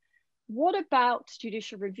clarification. What about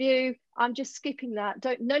judicial review? I'm just skipping that.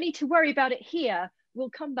 No need to worry about it here.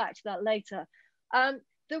 We'll come back to that later.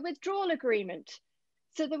 The withdrawal agreement.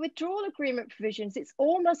 So the withdrawal agreement provisions, it's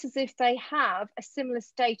almost as if they have a similar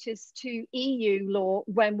status to EU law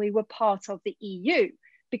when we were part of the EU,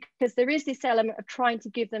 because there is this element of trying to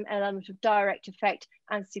give them an element of direct effect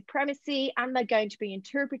and supremacy, and they're going to be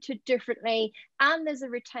interpreted differently. And there's a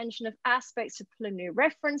retention of aspects of preliminary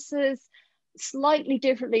references, slightly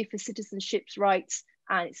differently for citizenship rights,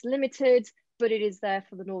 and it's limited, but it is there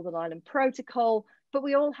for the Northern Ireland Protocol. But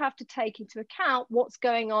we all have to take into account what's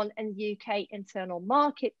going on in the UK Internal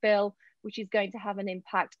Market Bill, which is going to have an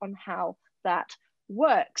impact on how that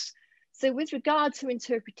works. So with regard to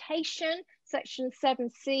interpretation, Section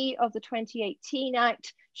 7C of the 2018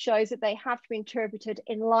 Act shows that they have to be interpreted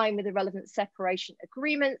in line with the relevant separation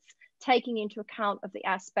agreements, taking into account of the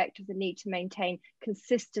aspect of the need to maintain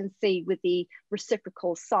consistency with the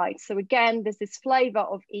reciprocal sides. So again, there's this flavour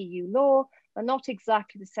of EU law. They're not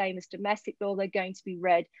exactly the same as domestic law. They're going to be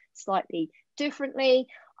read slightly differently.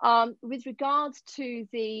 With regards to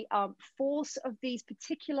the force of these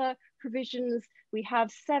particular provisions, we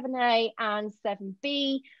have 7A and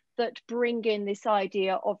 7B that bring in this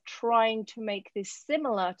idea of trying to make this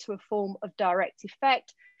similar to a form of direct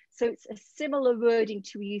effect. So it's a similar wording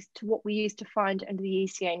to what we used to find under the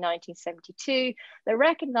ECA 1972. They're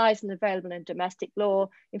recognised and available in domestic law,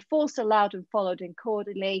 enforced, allowed and followed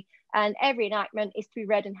accordingly, and every enactment is to be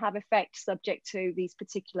read and have effect subject to these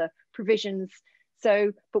particular provisions.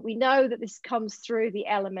 So, but we know that this comes through the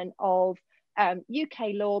element of UK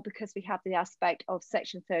law because we have the aspect of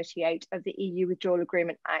Section 38 of the EU Withdrawal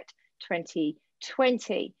Agreement Act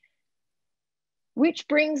 2020. Which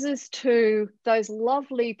brings us to those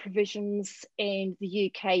lovely provisions in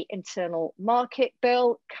the UK Internal Market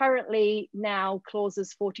Bill, currently now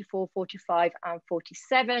clauses 44, 45 and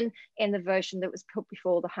 47 in the version that was put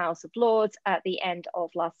before the House of Lords at the end of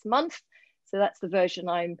last month. So that's the version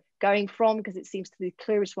I'm going from because it seems to be the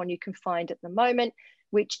clearest one you can find at the moment,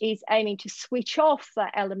 which is aiming to switch off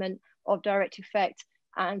that element of direct effect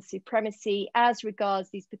and supremacy as regards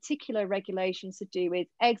these particular regulations to do with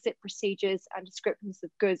exit procedures and descriptions of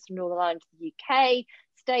goods from Northern Ireland to the UK,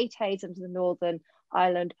 state aids under the Northern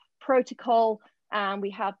Ireland Protocol. And we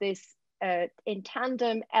have this in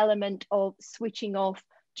tandem element of switching off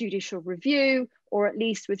judicial review, or at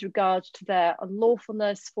least with regard to their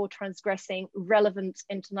unlawfulness for transgressing relevant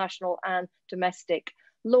international and domestic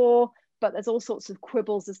law. But there's all sorts of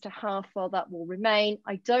quibbles as to how far that will remain.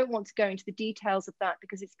 I don't want to go into the details of that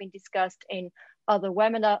because it's been discussed in other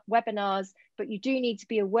webinars, but you do need to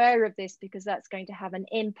be aware of this because that's going to have an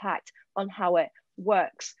impact on how it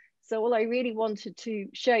works. So all I really wanted to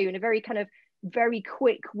show you in a very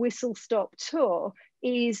quick whistle-stop tour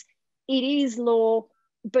is it is law,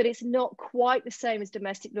 but it's not quite the same as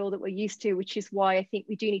domestic law that we're used to, which is why I think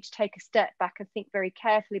we do need to take a step back and think very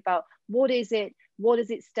carefully about what is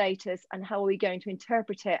its status and how are we going to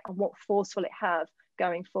interpret it and what force will it have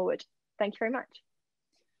going forward. Thank you very much.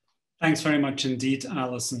 Thanks very much indeed,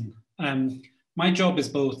 Alison. My job is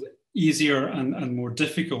both easier and more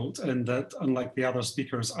difficult in that, unlike the other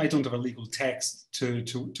speakers, I don't have a legal text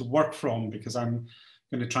to work from because I'm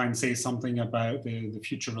going to try and say something about the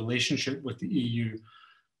future relationship with the EU.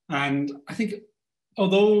 And I think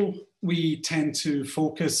although we tend to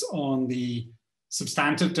focus on the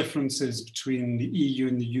substantive differences between the EU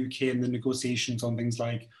and the UK in the negotiations on things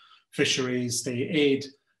like fisheries, state aid,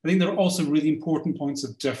 I think there are also really important points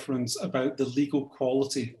of difference about the legal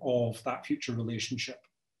quality of that future relationship.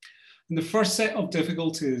 And the first set of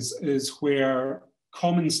difficulties is where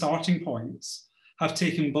common starting points have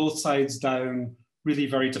taken both sides down really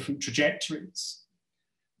very different trajectories.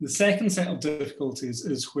 The second set of difficulties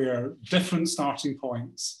is where different starting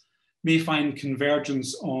points may find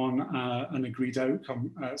convergence on an agreed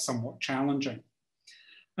outcome somewhat challenging.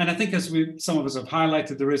 And I think as some of us have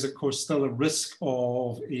highlighted, there is of course still a risk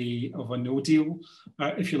of a no deal,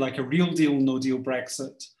 if you like, a real deal, no deal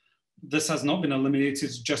Brexit. This has not been eliminated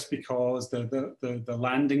just because the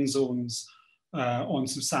landing zones on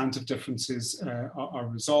substantive differences are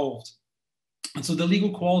resolved. And so the legal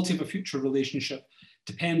quality of a future relationship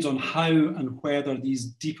depends on how and whether these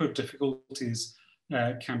deeper difficulties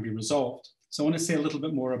can be resolved. So I want to say a little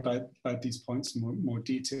bit more about these points in more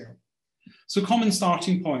detail. So common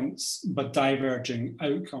starting points, but diverging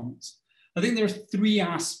outcomes. I think there are three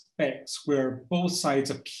aspects where both sides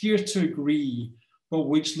appear to agree, but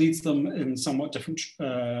which leads them in somewhat different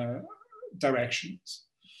directions.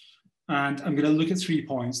 And I'm going to look at 3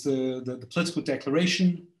 points: the political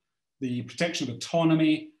declaration, the protection of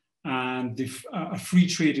autonomy, and a free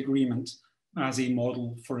trade agreement as a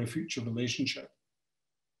model for a future relationship.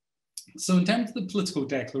 So in terms of the political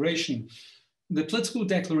declaration,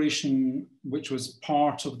 which was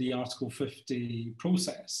part of the Article 50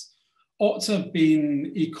 process, ought to have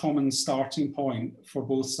been a common starting point for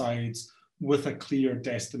both sides with a clear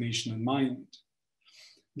destination in mind.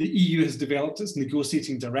 The EU has developed its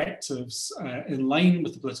negotiating directives in line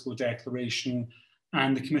with the political declaration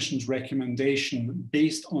and the Commission's recommendation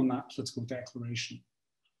based on that political declaration.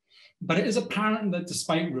 But it is apparent that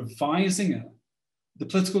despite revising it, the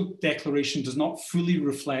political declaration does not fully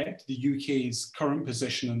reflect the UK's current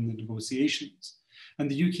position in the negotiations. And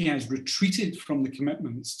the UK has retreated from the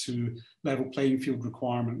commitments to level playing field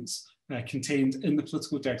requirements contained in the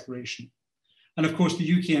political declaration. And of course,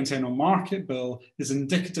 the UK Internal Market Bill is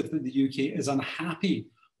indicative that the UK is unhappy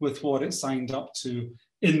with what it signed up to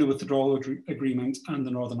in the Withdrawal Agreement and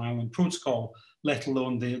the Northern Ireland Protocol, let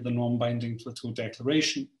alone the non-binding political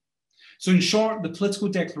declaration. So in short, the political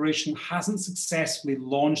declaration hasn't successfully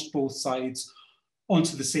launched both sides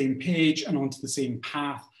onto the same page and onto the same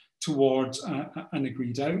path towards an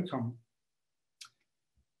agreed outcome.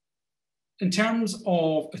 In terms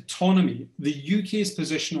of autonomy, the UK's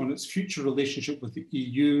position on its future relationship with the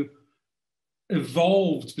EU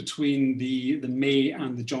evolved between the May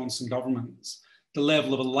and the Johnson governments. The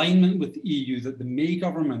level of alignment with the EU that the May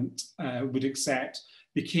government would accept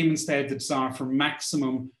became instead the desire for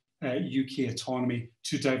maximum UK autonomy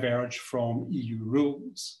to diverge from EU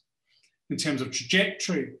rules. In terms of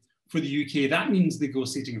trajectory, for the UK, that means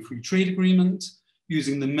negotiating a free trade agreement,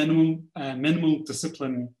 using the minimal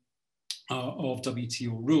discipline of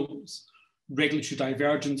WTO rules. Regulatory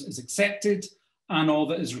divergence is accepted, and all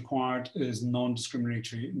that is required is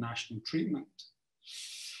non-discriminatory national treatment.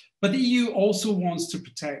 But the EU also wants to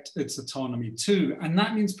protect its autonomy too, and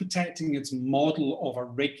that means protecting its model of a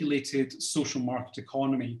regulated social market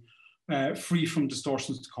economy free from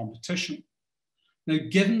distortions to competition. Now,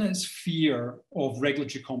 given its fear of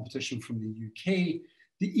regulatory competition from the UK,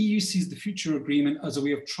 the EU sees the future agreement as a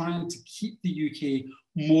way of trying to keep the UK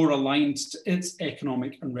more aligned to its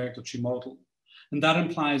economic and regulatory model. And that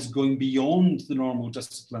implies going beyond the normal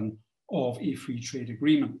discipline of a free trade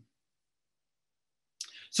agreement.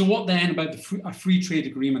 So what then about a free trade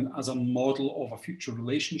agreement as a model of a future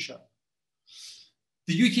relationship?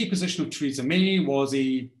 The UK position of Theresa May was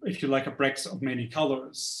if you like, a Brexit of many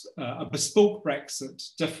colours, a bespoke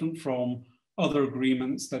Brexit, different from other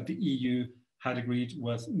agreements that the EU had agreed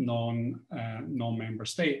with non-member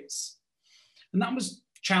states. And that was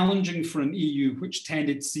challenging for an EU which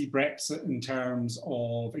tended to see Brexit in terms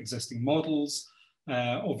of existing models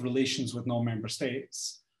of relations with non-member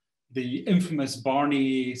states. The infamous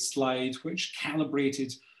Barnier slide, which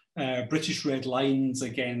calibrated British red lines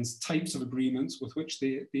against types of agreements with which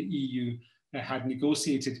the EU had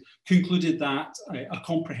negotiated, concluded that a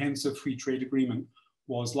comprehensive free trade agreement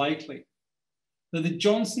was likely. Now, the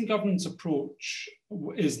Johnson government's approach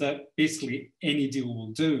is that basically any deal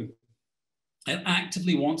will do. It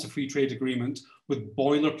actively wants a free trade agreement with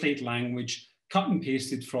boilerplate language cut and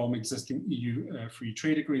pasted from existing EU free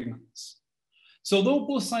trade agreements. So although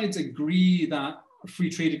both sides agree that a free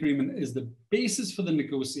trade agreement is the basis for the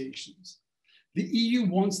negotiations, the EU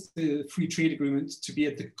wants the free trade agreement to be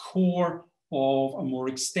at the core of a more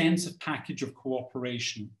extensive package of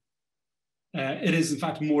cooperation. It is in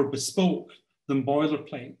fact more bespoke than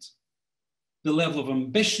boilerplate. The level of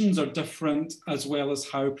ambitions are different, as well as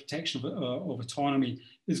how protection of autonomy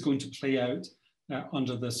is going to play out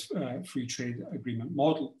under this free trade agreement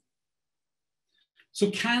model. So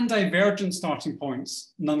can divergent starting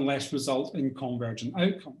points nonetheless result in convergent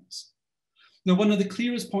outcomes? Now, one of the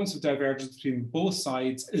clearest points of divergence between both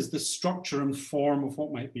sides is the structure and form of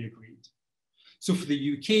what might be agreed. So for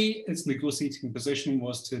the UK, its negotiating position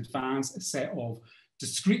was to advance a set of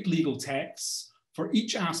discrete legal texts for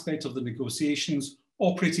each aspect of the negotiations,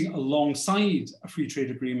 operating alongside a free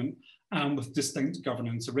trade agreement and with distinct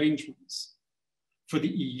governance arrangements. For the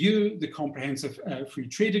EU, the comprehensive free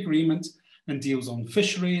trade agreement and deals on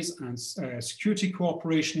fisheries and security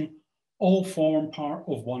cooperation all form part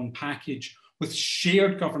of one package with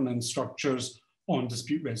shared governance structures on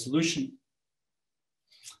dispute resolution.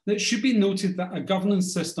 It should be noted that a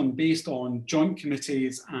governance system based on joint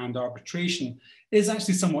committees and arbitration is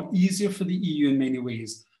actually somewhat easier for the EU in many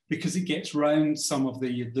ways, because it gets round some of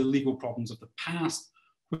the legal problems of the past,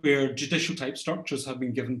 where judicial type structures have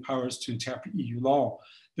been given powers to interpret EU law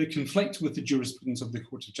that conflict with the jurisprudence of the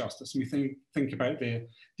Court of Justice. And we think about the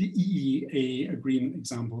EEA agreement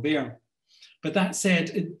example there. But that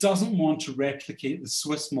said, it doesn't want to replicate the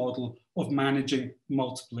Swiss model of managing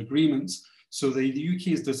multiple agreements. So the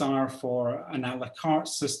UK's desire for an a la carte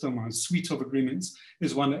system or a suite of agreements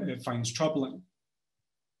is one that it finds troubling.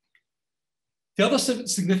 The other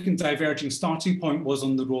significant diverging starting point was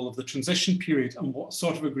on the role of the transition period and what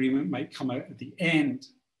sort of agreement might come out at the end.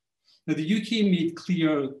 Now, the UK made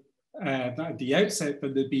clear that at the outset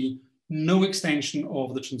that there'd be no extension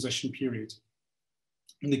of the transition period.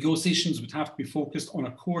 Negotiations would have to be focused on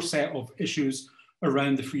a core set of issues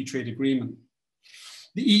around the free trade agreement.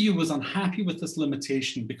 The EU was unhappy with this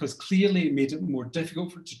limitation because clearly it made it more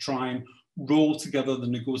difficult for it to try and roll together the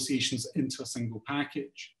negotiations into a single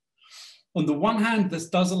package. On the one hand, this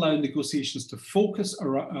does allow negotiations to focus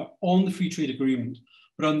on the free trade agreement,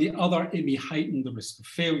 but on the other, it may heighten the risk of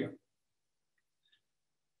failure.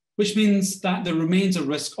 which means that there remains a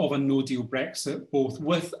risk of a no-deal Brexit, both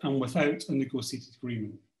with and without a negotiated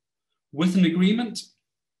agreement. With an agreement,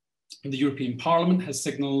 the European Parliament has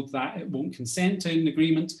signalled that it won't consent to an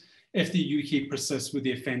agreement if the UK persists with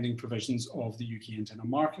the offending provisions of the UK Internal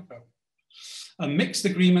Market Bill. A mixed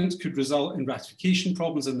agreement could result in ratification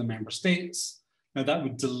problems in the member states. Now, that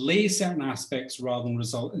would delay certain aspects rather than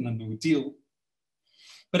result in a no deal.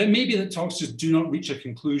 But it may be that talks just do not reach a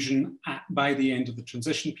conclusion by the end of the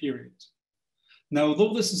transition period. Now,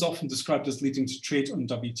 although this is often described as leading to trade on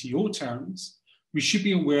WTO terms, we should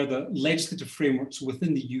be aware that legislative frameworks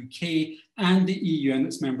within the UK and the EU and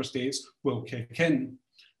its member states will kick in.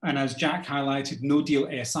 And as Jack highlighted, no-deal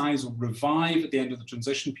SIs will revive at the end of the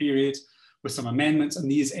transition period with some amendments, and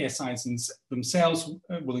these SIs themselves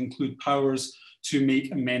will include powers to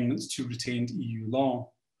make amendments to retained EU law.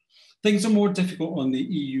 Things are more difficult on the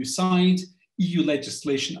EU side. EU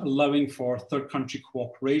legislation allowing for third country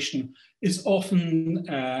cooperation is often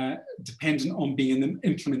dependent on being an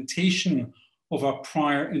implementation of a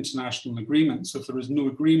prior international agreement. So if there is no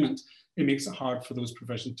agreement, it makes it hard for those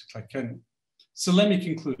provisions to click in. So let me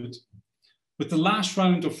conclude. With the last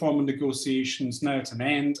round of formal negotiations now at an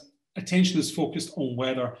end, attention is focused on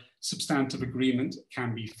whether substantive agreement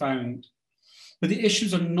can be found. But the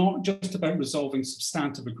issues are not just about resolving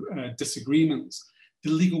substantive disagreements.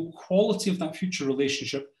 The legal quality of that future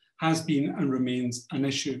relationship has been and remains an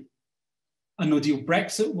issue. A no-deal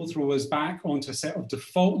Brexit will throw us back onto a set of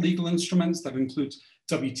default legal instruments that include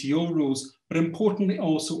WTO rules, but importantly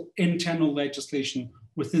also internal legislation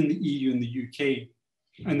within the EU and the UK.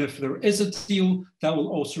 And if there is a deal, that will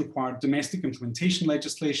also require domestic implementation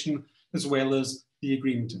legislation as well as the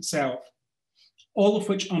agreement itself. All of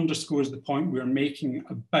which underscores the point we're making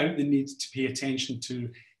about the need to pay attention to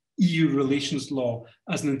EU relations law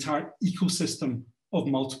as an entire ecosystem of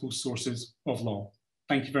multiple sources of law.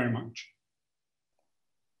 Thank you very much.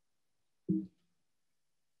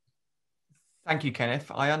 Thank you,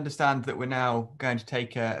 Kenneth. I understand that we're now going to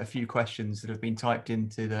take a few questions that have been typed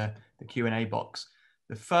into the Q&A box.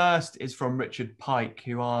 The first is from Richard Pike,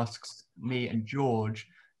 who asks me and George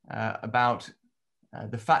about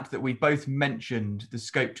the fact that we both mentioned the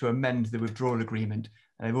scope to amend the withdrawal agreement,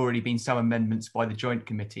 and there have already been some amendments by the Joint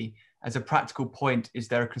Committee. As a practical point, is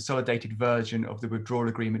there a consolidated version of the withdrawal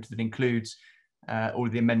agreement that includes all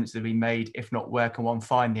of the amendments that have been made? If not, where can one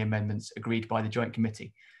find the amendments agreed by the Joint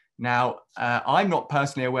Committee? Now, I'm not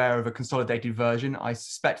personally aware of a consolidated version. I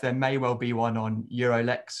suspect there may well be one on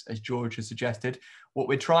Eurolex, as George has suggested. What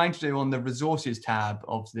we're trying to do on the resources tab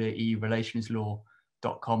of the EU Relations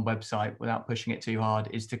Law.com website, without pushing it too hard,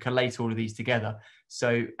 is to collate all of these together.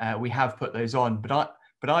 So we have put those on,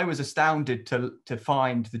 but I was astounded to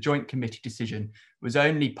find the Joint Committee decision was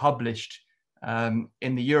only published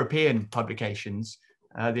in the European publications,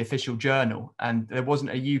 the official journal, and there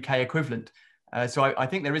wasn't a UK equivalent. So I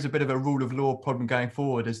think there is a bit of a rule of law problem going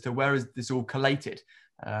forward as to where is this all collated,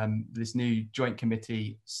 this new Joint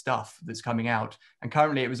Committee stuff that's coming out. And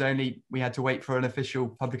currently it was only, we had to wait for an official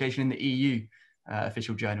publication in the EU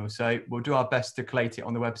official journal. So we'll do our best to collate it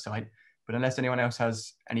on the website. But unless anyone else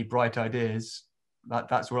has any bright ideas,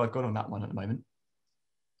 that's all I've got on that one at the moment.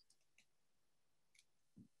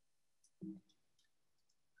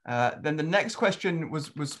 Then the next question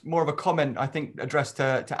was more of a comment, I think, addressed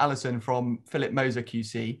to Alison from Philip Moser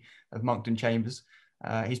QC of Monckton-CELS.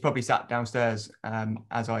 He's probably sat downstairs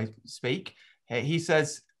as I speak. He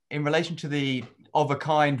says, in relation to the of a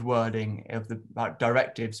kind wording of the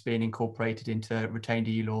directives being incorporated into retained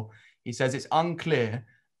EU law, he says it's unclear,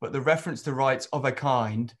 but the reference to rights of a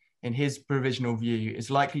kind in his provisional view is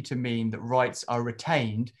likely to mean that rights are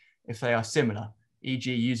retained if they are similar,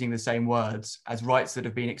 e.g. using the same words as rights that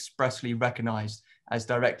have been expressly recognised as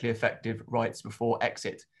directly effective rights before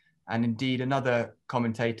exit. And indeed, another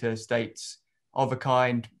commentator states, of a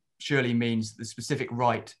kind surely means the specific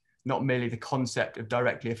right, not merely the concept of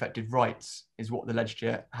directly effective rights, is what the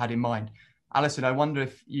legislature had in mind. Alison, I wonder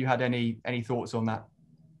if you had any thoughts on that.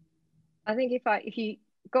 I think if you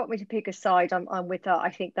got me to pick a side, I'm with that.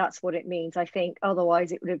 I think that's what it means. I think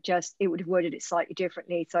otherwise it would have worded it slightly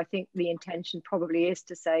differently. So I think the intention probably is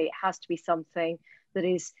to say it has to be something that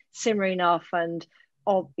is similar enough, and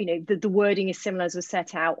the wording is similar as was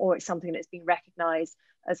set out, or it's something that's been recognised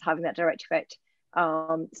as having that direct effect.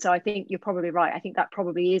 So I think you're probably right. I think that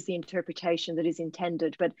probably is the interpretation that is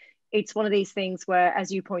intended, but it's one of these things where,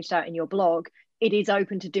 as you pointed out in your blog, it is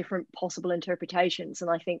open to different possible interpretations. And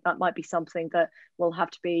I think that might be something that will have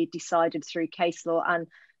to be decided through case law. And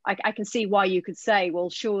I can see why you could say, well,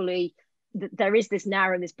 surely there is this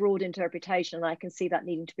narrow and this broad interpretation, and I can see that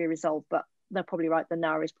needing to be resolved, but they're probably right. The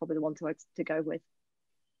narrow is probably the one to go with.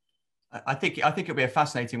 I think it'll be a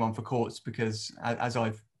fascinating one for courts because, as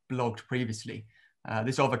I've blogged previously,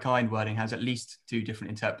 this of a kind wording has at least two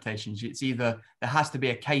different interpretations. It's either there has to be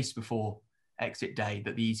a case before exit day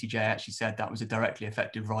that the ECJ actually said that was a directly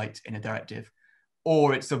effective right in a directive,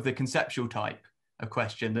 or it's of the conceptual type of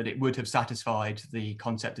question that it would have satisfied the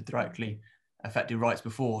concept of directly effective rights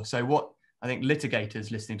before. So what I think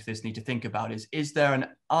litigators listening to this need to think about is there an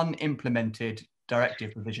unimplemented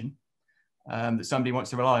directive provision that somebody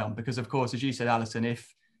wants to rely on? Because of course, as you said, Alison,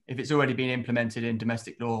 if it's already been implemented in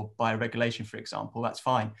domestic law by a regulation, for example, that's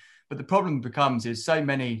fine. But the problem becomes is so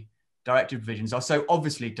many directive provisions are so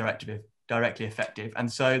obviously directly effective,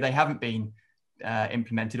 and so they haven't been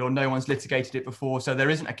implemented, or no one's litigated it before, so there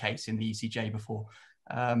isn't a case in the ECJ before.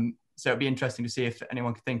 So it'd be interesting to see if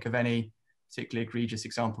anyone could think of any particularly egregious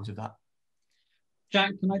examples of that.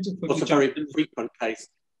 Jack, can I just put What's a very frequent case?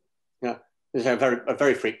 Yeah, there's a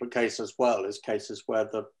very frequent case as well, is cases where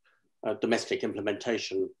the domestic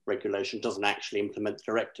implementation regulation doesn't actually implement the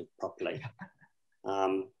directive properly.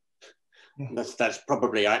 That's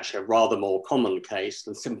probably actually a rather more common case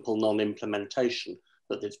than simple non-implementation,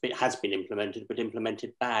 that it has been implemented, but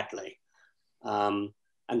implemented badly. And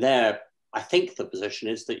there, I think the position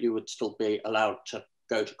is that you would still be allowed to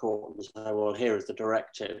go to court and say, well, here is the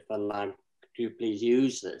directive, and do you please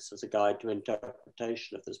use this as a guide to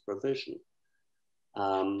interpretation of this provision?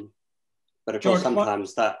 But of course,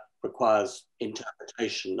 sometimes that requires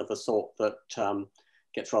interpretation of a sort that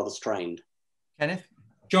gets rather strained. Kenneth?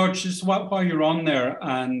 George, just while you're on there,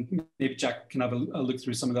 and maybe Jack can have a look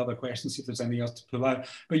through some of the other questions, see if there's anything else to pull out.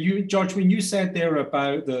 But you, George, when you said there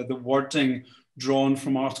about the wording drawn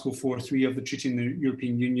from Article 4.3 of the Treaty on the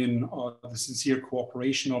European Union, or the sincere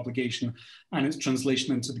cooperation obligation, and its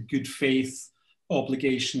translation into the good faith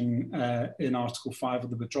obligation in Article 5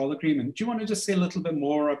 of the Withdrawal Agreement, do you want to just say a little bit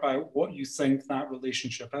more about what you think that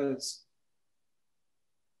relationship is?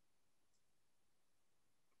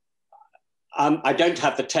 I don't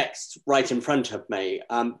have the text right in front of me,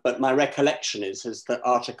 but my recollection is that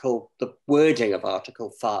the wording of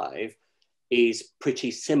Article 5 is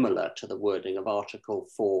pretty similar to the wording of Article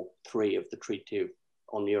 4.3 of the Treaty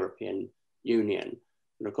on the European Union.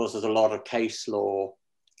 And of course, there's a lot of case law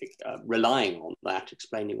relying on that,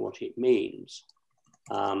 explaining what it means.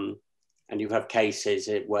 And you have cases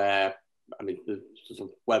where, I mean,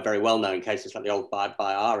 very well-known cases like the old Buy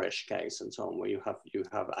Irish case and so on, where you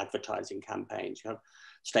have advertising campaigns, you have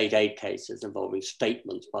state aid cases involving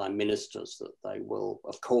statements by ministers that they will,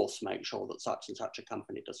 of course, make sure that such and such a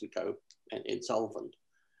company doesn't go insolvent.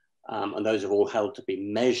 And those are all held to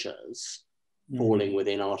be measures falling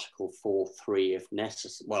within Article 4.3 if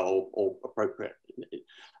necessary, well, or appropriate.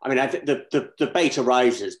 I mean, the debate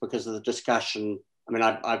arises because of the discussion. I mean,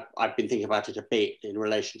 I've been thinking about it a bit in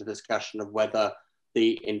relation to the discussion of whether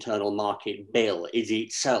the internal market bill is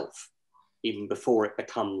itself, even before it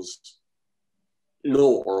becomes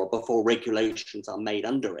law or before regulations are made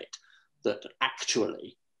under it, that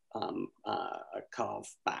actually carve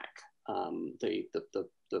back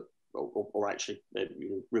or actually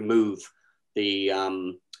remove the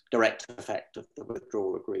direct effect of the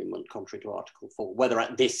withdrawal agreement, contrary to Article 4, whether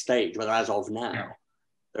at this stage, whether as of now,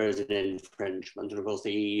 there is an infringement. And of course,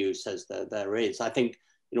 the EU says that there is. I think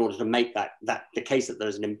in order to make that the case that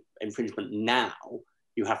there's an infringement now,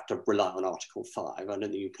 you have to rely on Article 5. I don't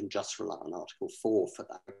think you can just rely on Article 4 for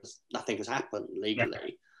that, because nothing has happened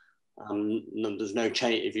legally. There's no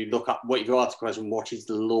change. If you look up, if you ask the question, what is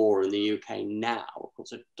the law in the UK now? Of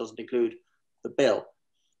course, it doesn't include the bill.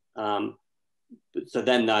 So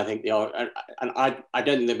then I think I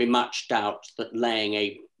don't think there'd be much doubt that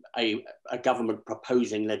laying a government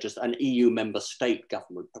proposing an EU member state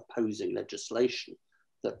government proposing legislation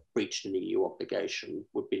that breached an EU obligation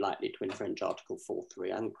would be likely to infringe Article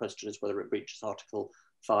 4.3. And the question is whether it breaches Article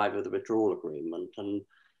 5 of the Withdrawal Agreement. And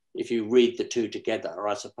if you read the two together,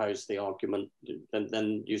 I suppose the argument,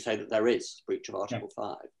 then you say that there is breach of Article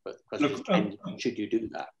 5. But the question is, should you do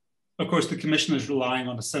that? Of course, the Commission is relying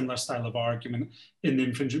on a similar style of argument in the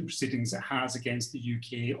infringement proceedings it has against the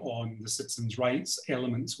UK on the citizens' rights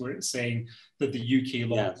elements, where it's saying that the UK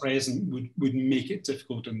law present would make it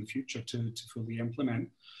difficult in the future to fully implement.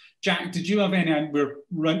 Jack, did you have any, we're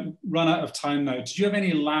run out of time now, did you have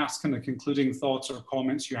any last kind of concluding thoughts or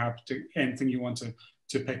comments you have, anything you want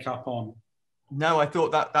to pick up on? No, I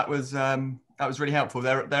thought that was really helpful.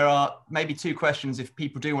 There are maybe two questions if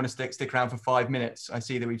people do want to stick around for 5 minutes. I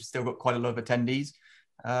see that we've still got quite a lot of attendees.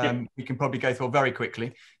 We can probably go through very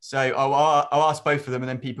quickly. So I'll ask both of them and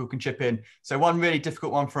then people can chip in. So one really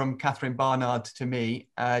difficult one from Catherine Barnard to me.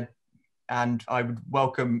 and I would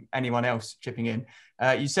welcome anyone else chipping in.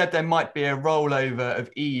 You said there might be a rollover of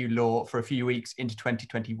EU law for a few weeks into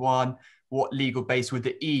 2021. What legal base would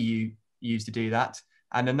the EU use to do that?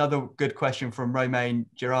 And another good question from Romain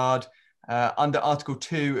Girard. Under Article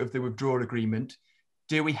 2 of the Withdrawal Agreement,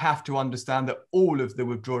 do we have to understand that all of the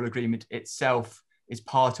Withdrawal Agreement itself is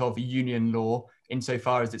part of union law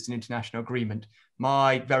insofar as it's an international agreement?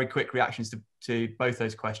 My very quick reactions to both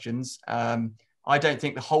those questions. I don't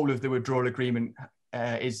think the whole of the Withdrawal Agreement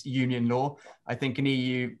is union law. I think an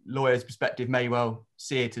EU lawyer's perspective may well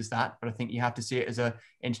see it as that, but I think you have to see it as an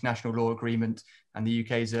international law agreement, and the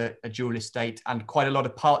UK is a dualist state, and quite a lot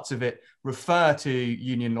of parts of it refer to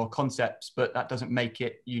union law concepts, but that doesn't make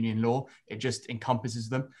it union law. It just encompasses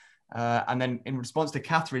them. And then in response to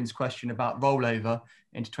Catherine's question about rollover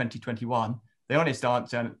into 2021, the honest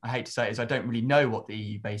answer, and I hate to say it, is I don't really know what the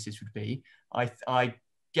EU basis would be. I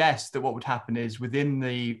guess that what would happen is within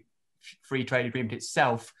the free trade agreement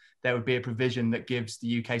itself, there would be a provision that gives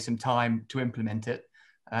the UK some time to implement it.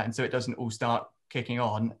 And so it doesn't all start kicking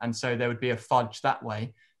on. And so there would be a fudge that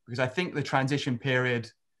way, because I think the transition period,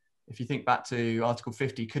 if you think back to Article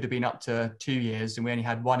 50, could have been up to 2 years, and we only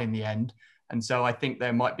had 1 in the end. And so I think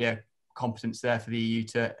there might be a competence there for the EU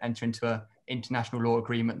to enter into an international law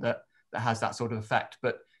agreement that has that sort of effect.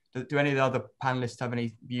 But do any of the other panelists have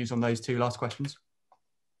any views on those two last questions?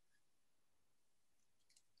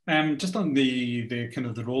 Just on the kind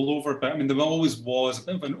of the rollover bit, I mean, there always was a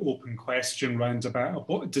bit of an open question round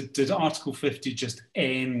about did Article 50 just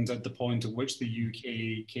end at the point at which the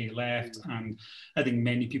UK left? And I think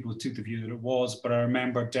many people took the view that it was, but I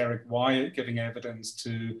remember Derek Wyatt giving evidence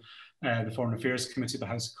to the Foreign Affairs Committee of the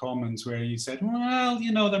House of Commons, where he said, well,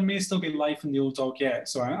 you know, there may still be life in the old dog yet.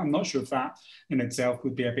 So I'm not sure if that in itself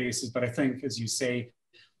would be a basis, but I think, as you say,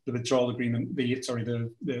 the withdrawal agreement, the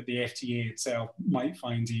FTA itself might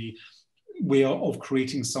find a way of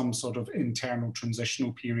creating some sort of internal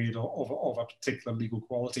transitional period of a particular legal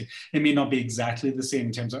quality. It may not be exactly the same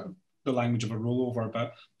in terms of the language of a rollover,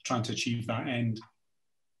 but trying to achieve that end.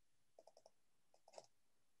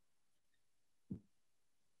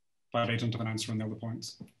 But I don't have an answer on the other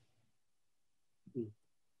points.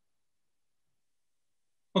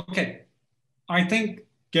 Okay, I think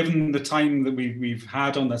given the time that we've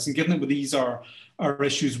had on this, and given that these are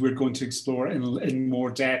issues we're going to explore in more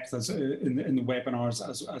depth as in the webinars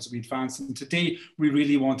as we advance, and today we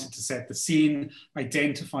really wanted to set the scene,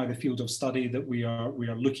 identify the field of study that we are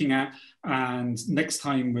looking at, and next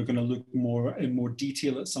time we're going to look in more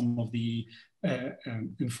detail at some of the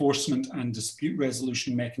enforcement and dispute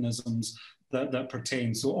resolution mechanisms that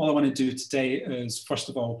pertain. So all I want to do today is, first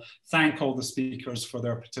of all, thank all the speakers for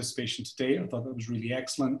their participation today. I thought that was really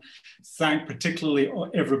excellent. Thank particularly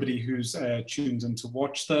everybody who's tuned in to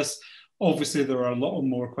watch this. Obviously, there are a lot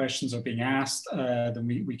more questions are being asked than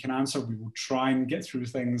we can answer. We will try and get through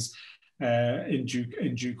things in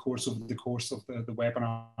due course over the course of the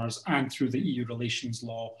webinars, and through the EU Relations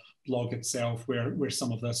Law blog itself, where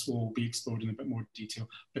some of this will be explored in a bit more detail.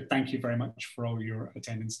 But thank you very much for all your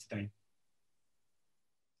attendance today.